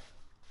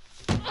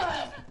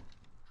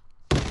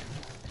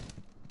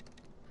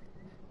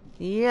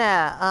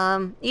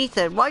 Yeah,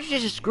 Ethan, why'd you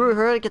just screw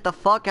her to get the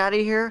fuck out of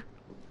here?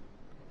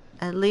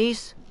 At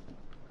least.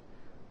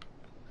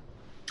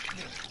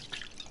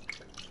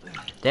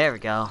 There we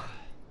go.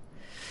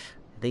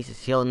 At least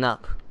it's healing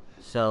up.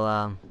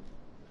 So,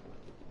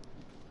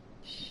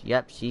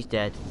 yep, she's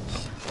dead.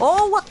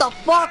 Oh, what the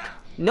fuck?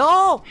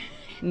 No!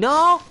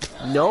 No!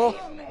 No!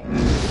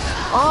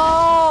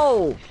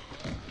 Oh!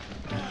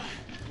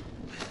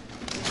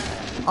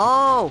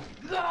 Oh!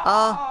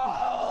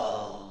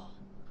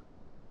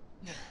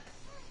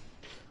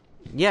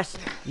 Yes,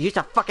 use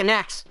a fucking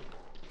axe.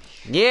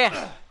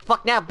 Yeah!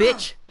 Fuck now,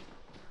 bitch!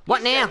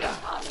 What now?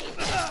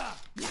 Now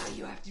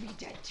you have to be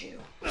dead too.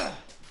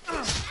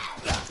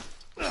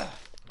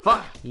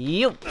 Fuck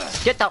you!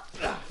 Get the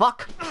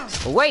fuck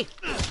away!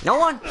 No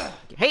one!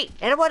 Hey,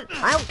 anyone?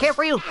 I don't care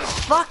for you!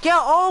 Fuck you!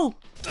 Oh!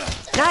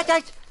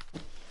 Guys!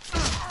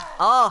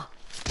 Oh!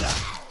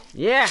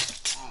 Yeah!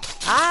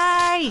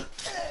 I.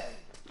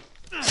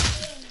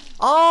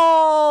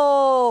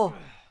 Oh!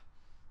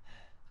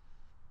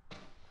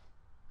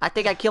 I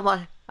think I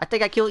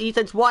killed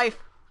Ethan's wife.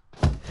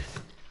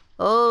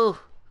 Oh.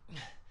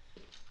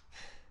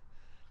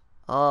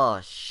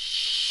 Oh,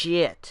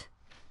 shit.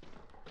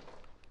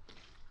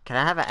 Can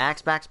I have an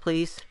axe back,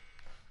 please?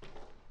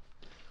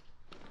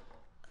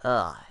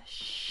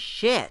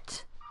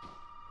 Shit.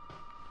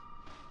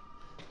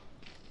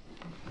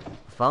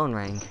 Phone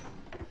rang.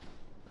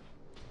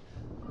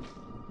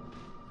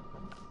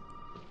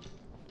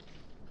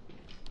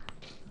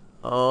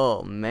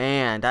 Oh,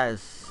 man, that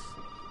is...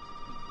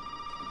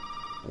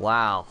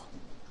 Wow.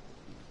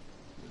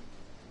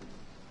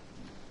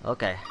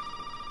 Okay.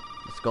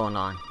 What's going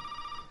on?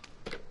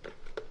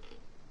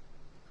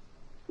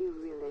 You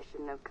really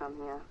shouldn't have come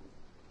here.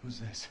 Who's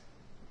this?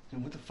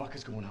 And what the fuck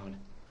is going on?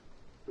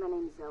 My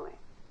name's Zoe.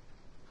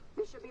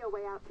 There should be a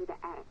way out through the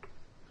attic.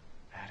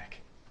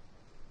 Attic.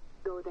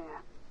 Go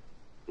there.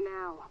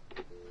 Now.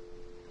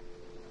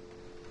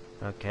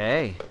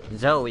 Okay.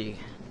 Zoe.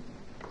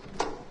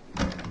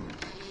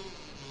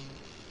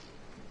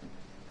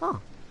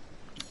 Oh.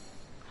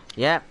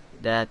 Yep,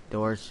 that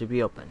door should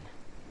be open.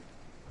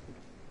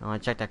 I wanna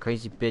check that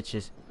crazy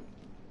bitch's...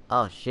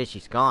 Oh shit,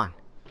 she's gone.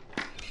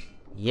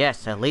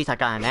 Yes, at least I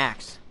got an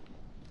axe.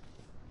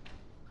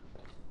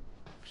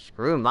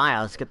 Screw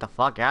Maya, let's get the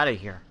fuck out of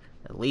here.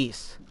 At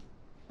least.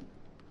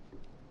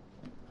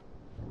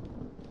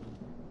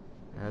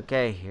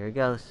 Okay, here it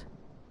goes.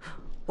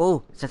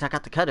 Oh, since I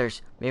got the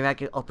cutters, maybe I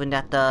could open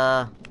that,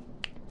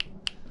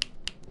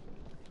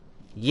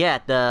 yeah,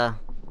 the...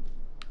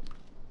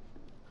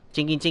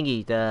 Chingy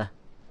chingy, the...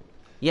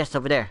 Yes,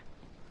 over there.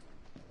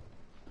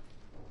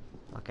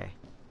 Okay.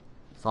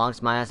 As long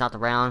as Maya's not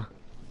around,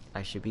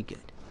 I should be good.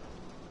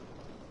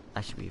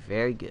 I should be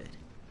very good.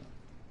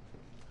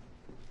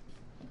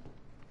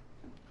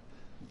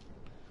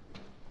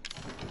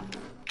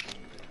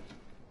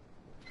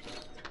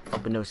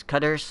 Open those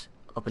cutters.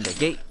 Open the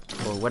gate,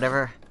 or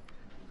whatever.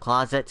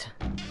 Closet.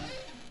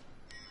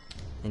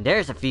 And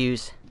there's a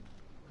fuse.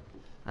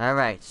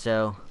 Alright,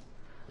 so...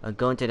 I'll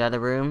go into the other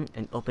room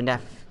and open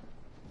that...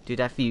 do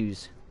that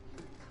fuse.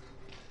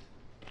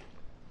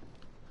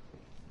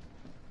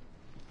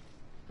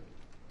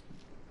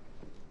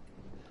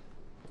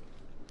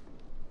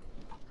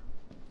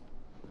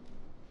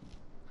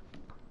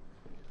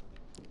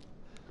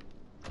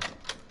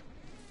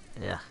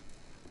 Yeah.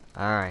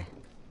 Alright.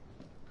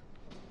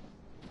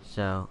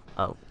 So,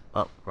 oh,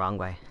 wrong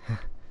way.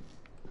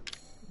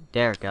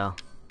 There we go.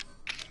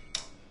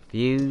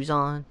 Fuse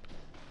on.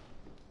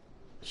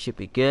 Should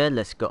be good.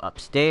 Let's go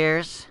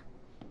upstairs.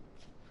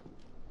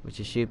 Which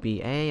it should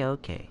be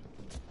A-okay.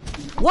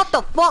 What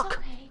the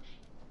fuck?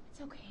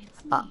 It's okay,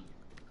 it's me.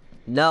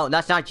 No,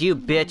 that's not you,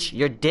 bitch.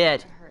 You're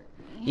dead.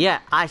 Yeah,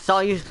 I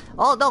saw you.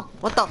 Oh no,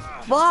 what the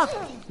fuck?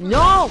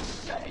 No!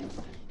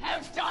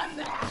 Have done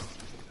that.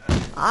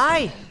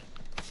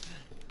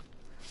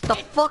 The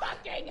fuck?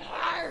 Fucking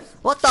hurts.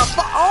 What the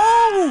fuck?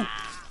 Oh!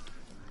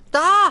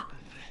 Ah!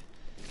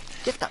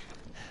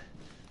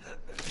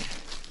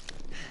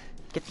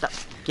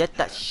 Get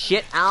that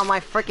shit out of my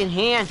freaking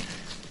hand.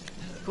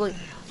 Please.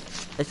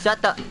 Is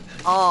that the...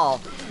 Oh,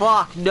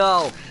 fuck,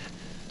 no.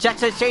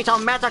 Texas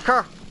Chainsaw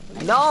Massacre.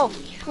 No,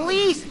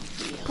 please.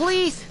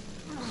 Please.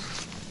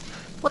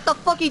 What the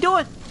fuck are you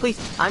doing? Please,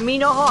 I mean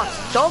no harm.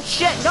 Don't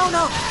shit. No,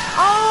 no.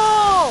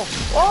 Oh!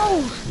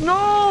 Oh,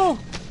 no.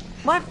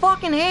 My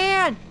fucking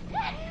hand.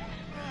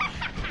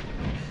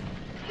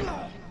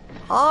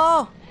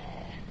 Oh.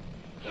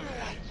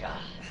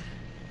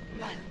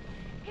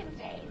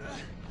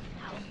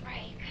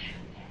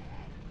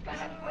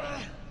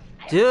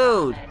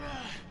 Dude.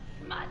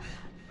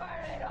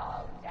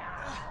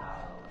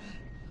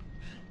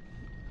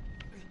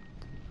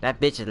 That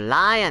bitch is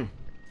lying.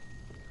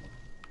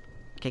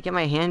 Can I get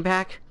my hand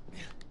back?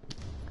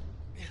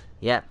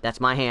 Yep, that's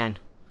my hand.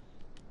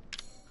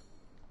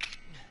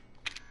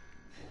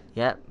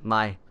 Yep,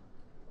 my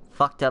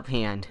fucked up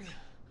hand.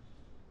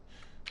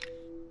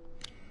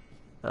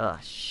 Oh,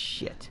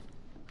 shit.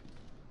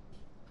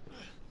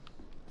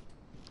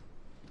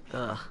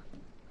 Ugh.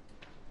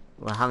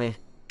 Well, how many?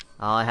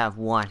 Oh, I have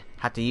one.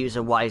 Have to use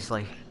it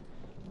wisely.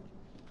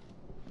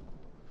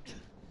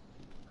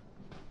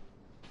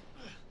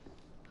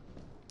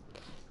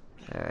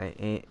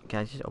 Alright, can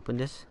I just open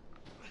this?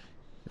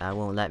 That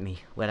won't let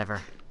me.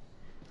 Whatever.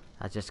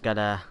 I just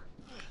gotta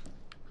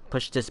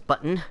push this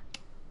button.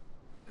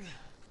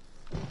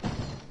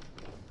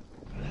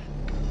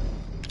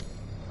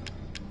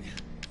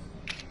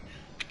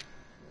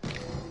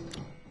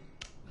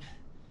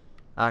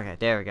 Okay,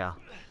 there we go.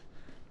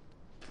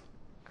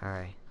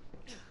 Alright.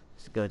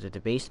 Let's go to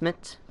the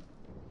basement.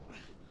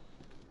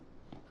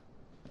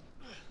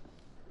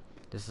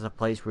 This is a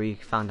place where you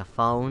found a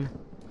phone.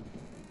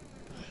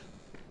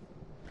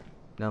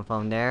 No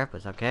phone there, but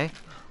it's okay.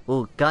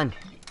 Ooh, gun.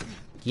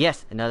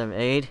 Yes, another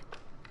aid.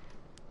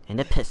 And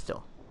a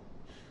pistol.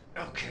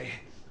 Okay,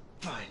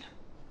 fine.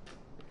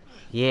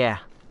 Yeah.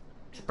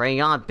 Bring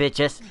it on,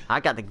 bitches.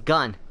 I got the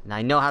gun, and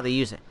I know how to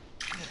use it.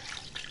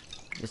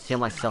 Just heal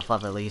myself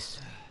up at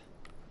least.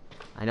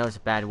 I know it's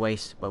a bad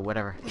waste, but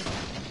whatever.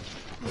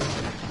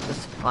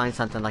 Let's find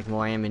something like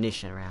more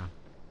ammunition around.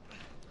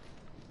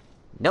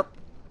 Nope.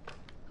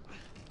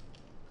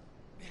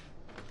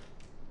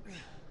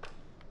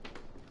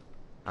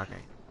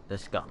 Okay,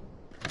 let's go.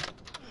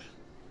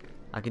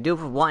 I can do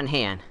it with one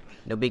hand.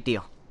 No big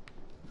deal.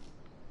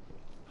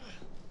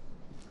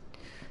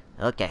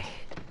 Okay.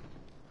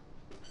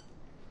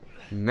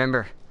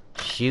 Remember,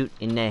 shoot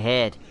in the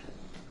head.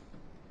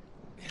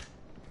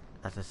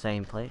 That's the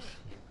same place.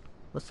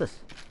 What's this?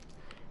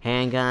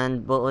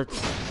 Handgun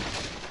bullets.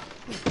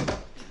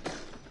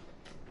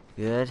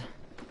 Good.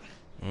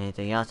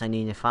 Anything else I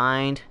need to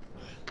find?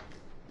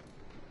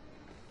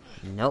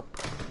 Nope.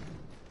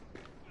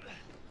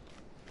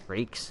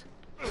 Freaks.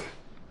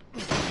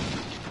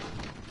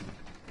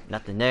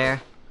 Nothing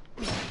there.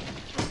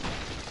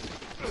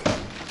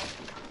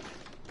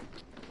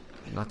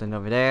 Nothing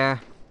over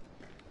there.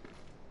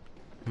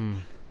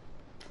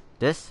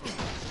 This?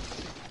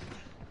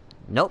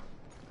 Nope.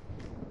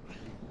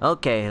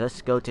 Okay,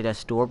 let's go to that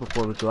store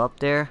before we go up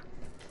there.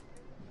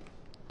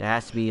 There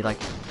has to be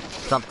like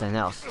something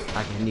else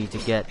I can need to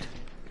get.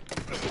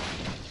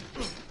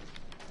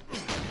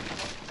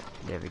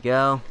 There we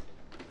go.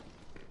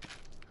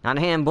 Not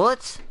hand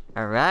bullets?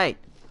 Alright.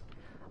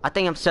 I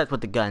think I'm set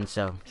with the gun,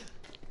 so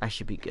I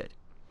should be good.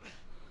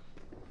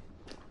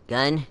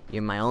 Gun,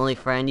 you're my only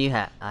friend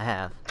I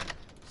have.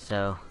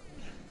 So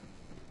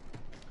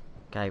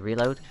can I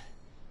reload?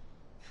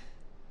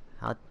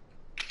 How?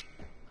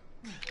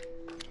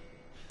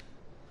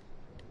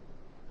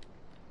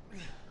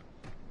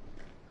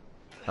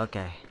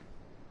 Okay.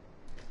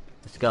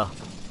 Let's go.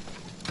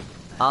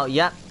 Oh,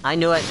 yep, I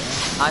knew it.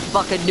 I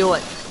fucking knew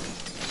it.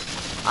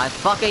 I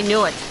fucking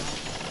knew it.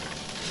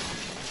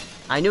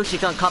 I knew she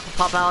gonna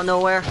pop out of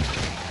nowhere.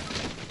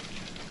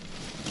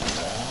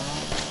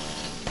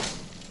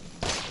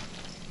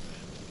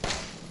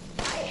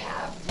 I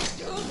have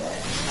to do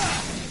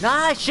this.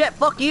 Ah, shit,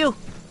 fuck you.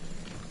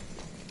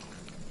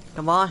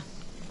 Come on.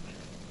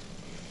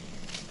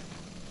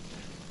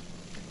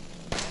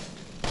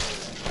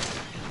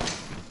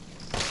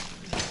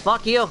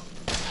 Fuck you.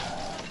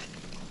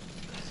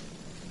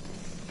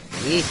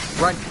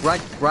 Run, run,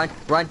 run,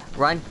 run,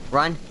 run,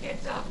 run.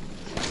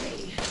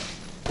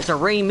 It's a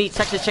Ring meets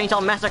Texas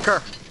Chainsaw Massacre.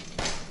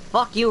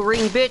 Fuck you,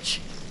 Ring bitch.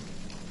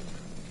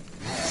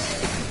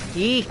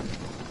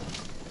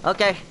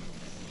 Okay.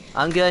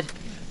 I'm good.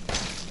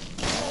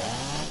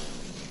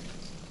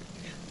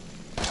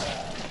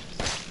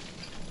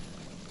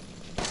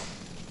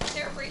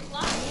 They're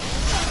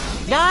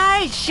relying.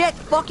 Nice shit.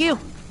 Fuck you.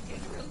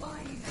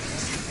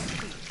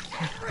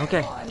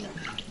 Okay.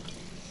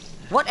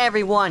 What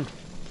everyone?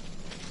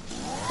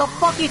 The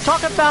fuck you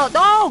talking about?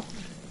 No!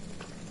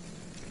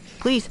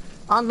 Please,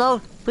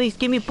 unload. Please,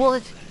 give me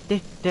bullets.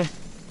 There.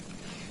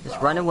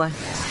 Just run away.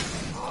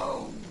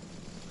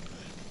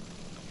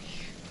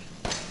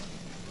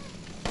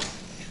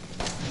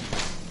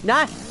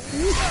 Nah.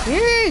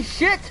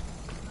 Shit!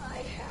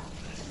 I have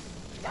to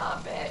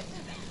stop it.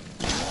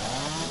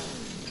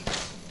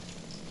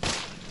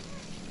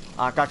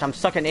 Oh gosh, I'm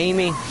stuck in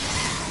aiming.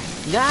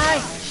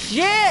 Nice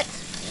shit!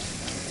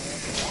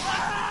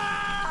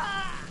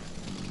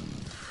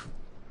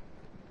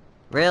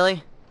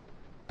 Really?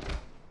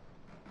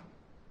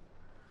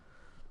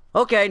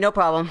 Okay, no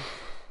problem.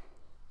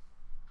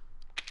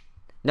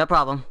 No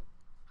problem.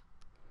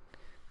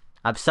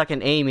 I'm stuck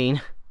in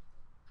aiming.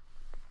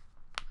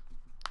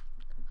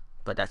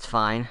 But that's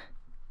fine.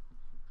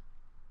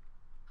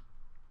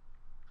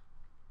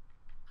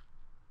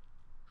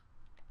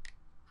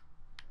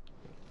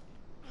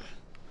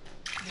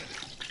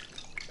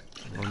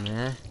 One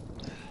minute.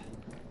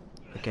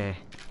 Okay.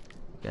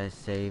 Gotta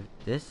save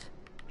this.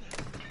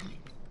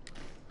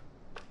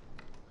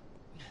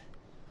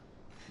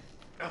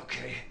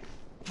 Okay,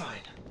 fine.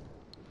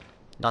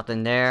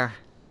 Nothing there.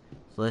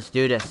 So let's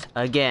do this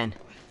again.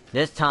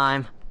 This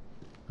time,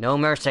 no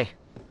mercy.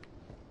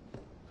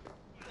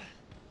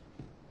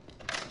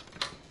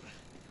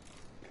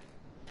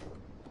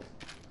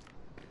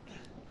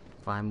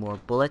 Find more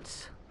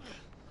bullets.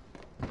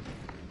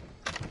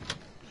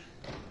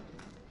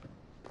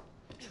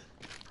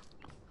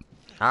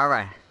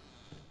 Alright.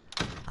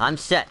 I'm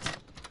set.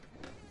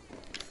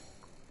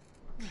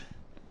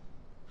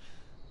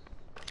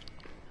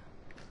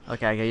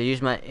 Okay, I gotta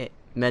use my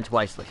meds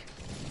wisely.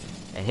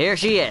 And here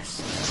she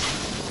is.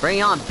 Bring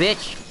it on,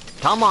 bitch.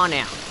 Come on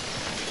now.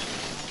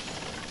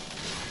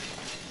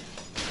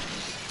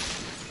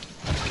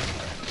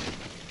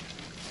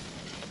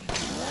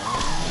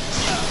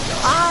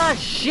 Ah,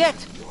 shit!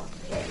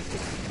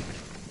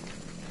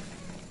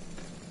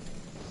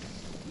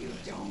 You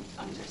don't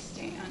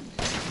understand.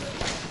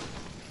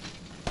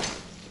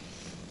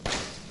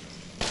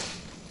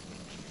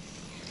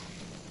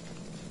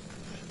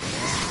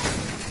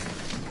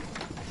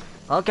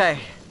 Okay.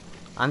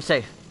 I'm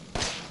safe.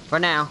 For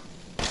now.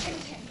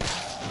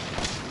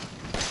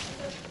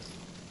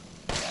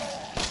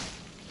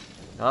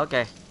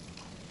 Okay.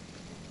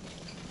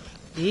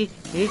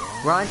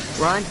 Run,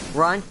 run,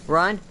 run,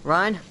 run,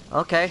 run.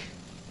 Okay.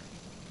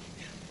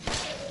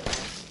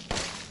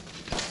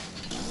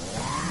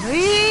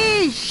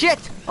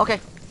 Shit! Okay.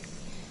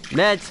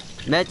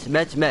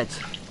 Meds.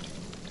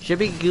 Should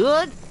be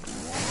good.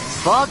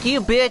 Fuck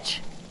you, bitch.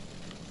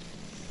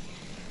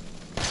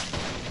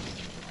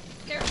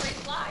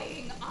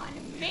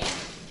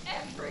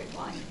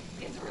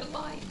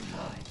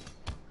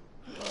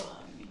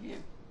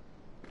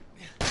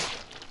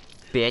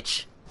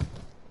 bitch.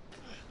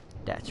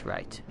 That's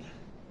right.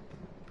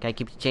 Can I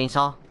keep the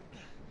chainsaw?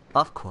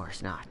 Of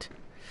course not.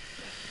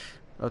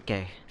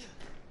 Okay.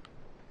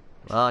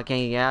 Well, I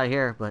can't get out of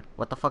here, but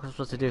what the fuck am I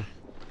supposed to do?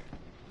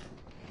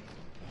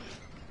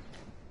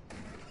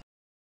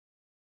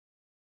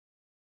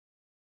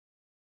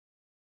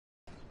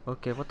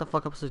 Okay, what the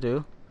fuck am I supposed to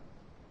do?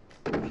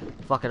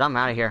 Fuck it, I'm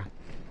out of here.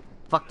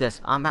 Fuck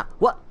this, I'm out.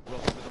 What?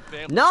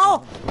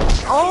 No!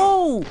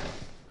 Oh!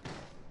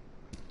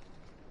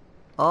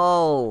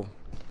 Oh.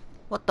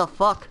 What the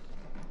fuck?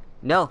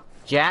 No,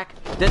 Jack.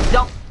 This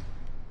don't.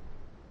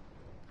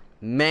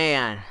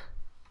 Man.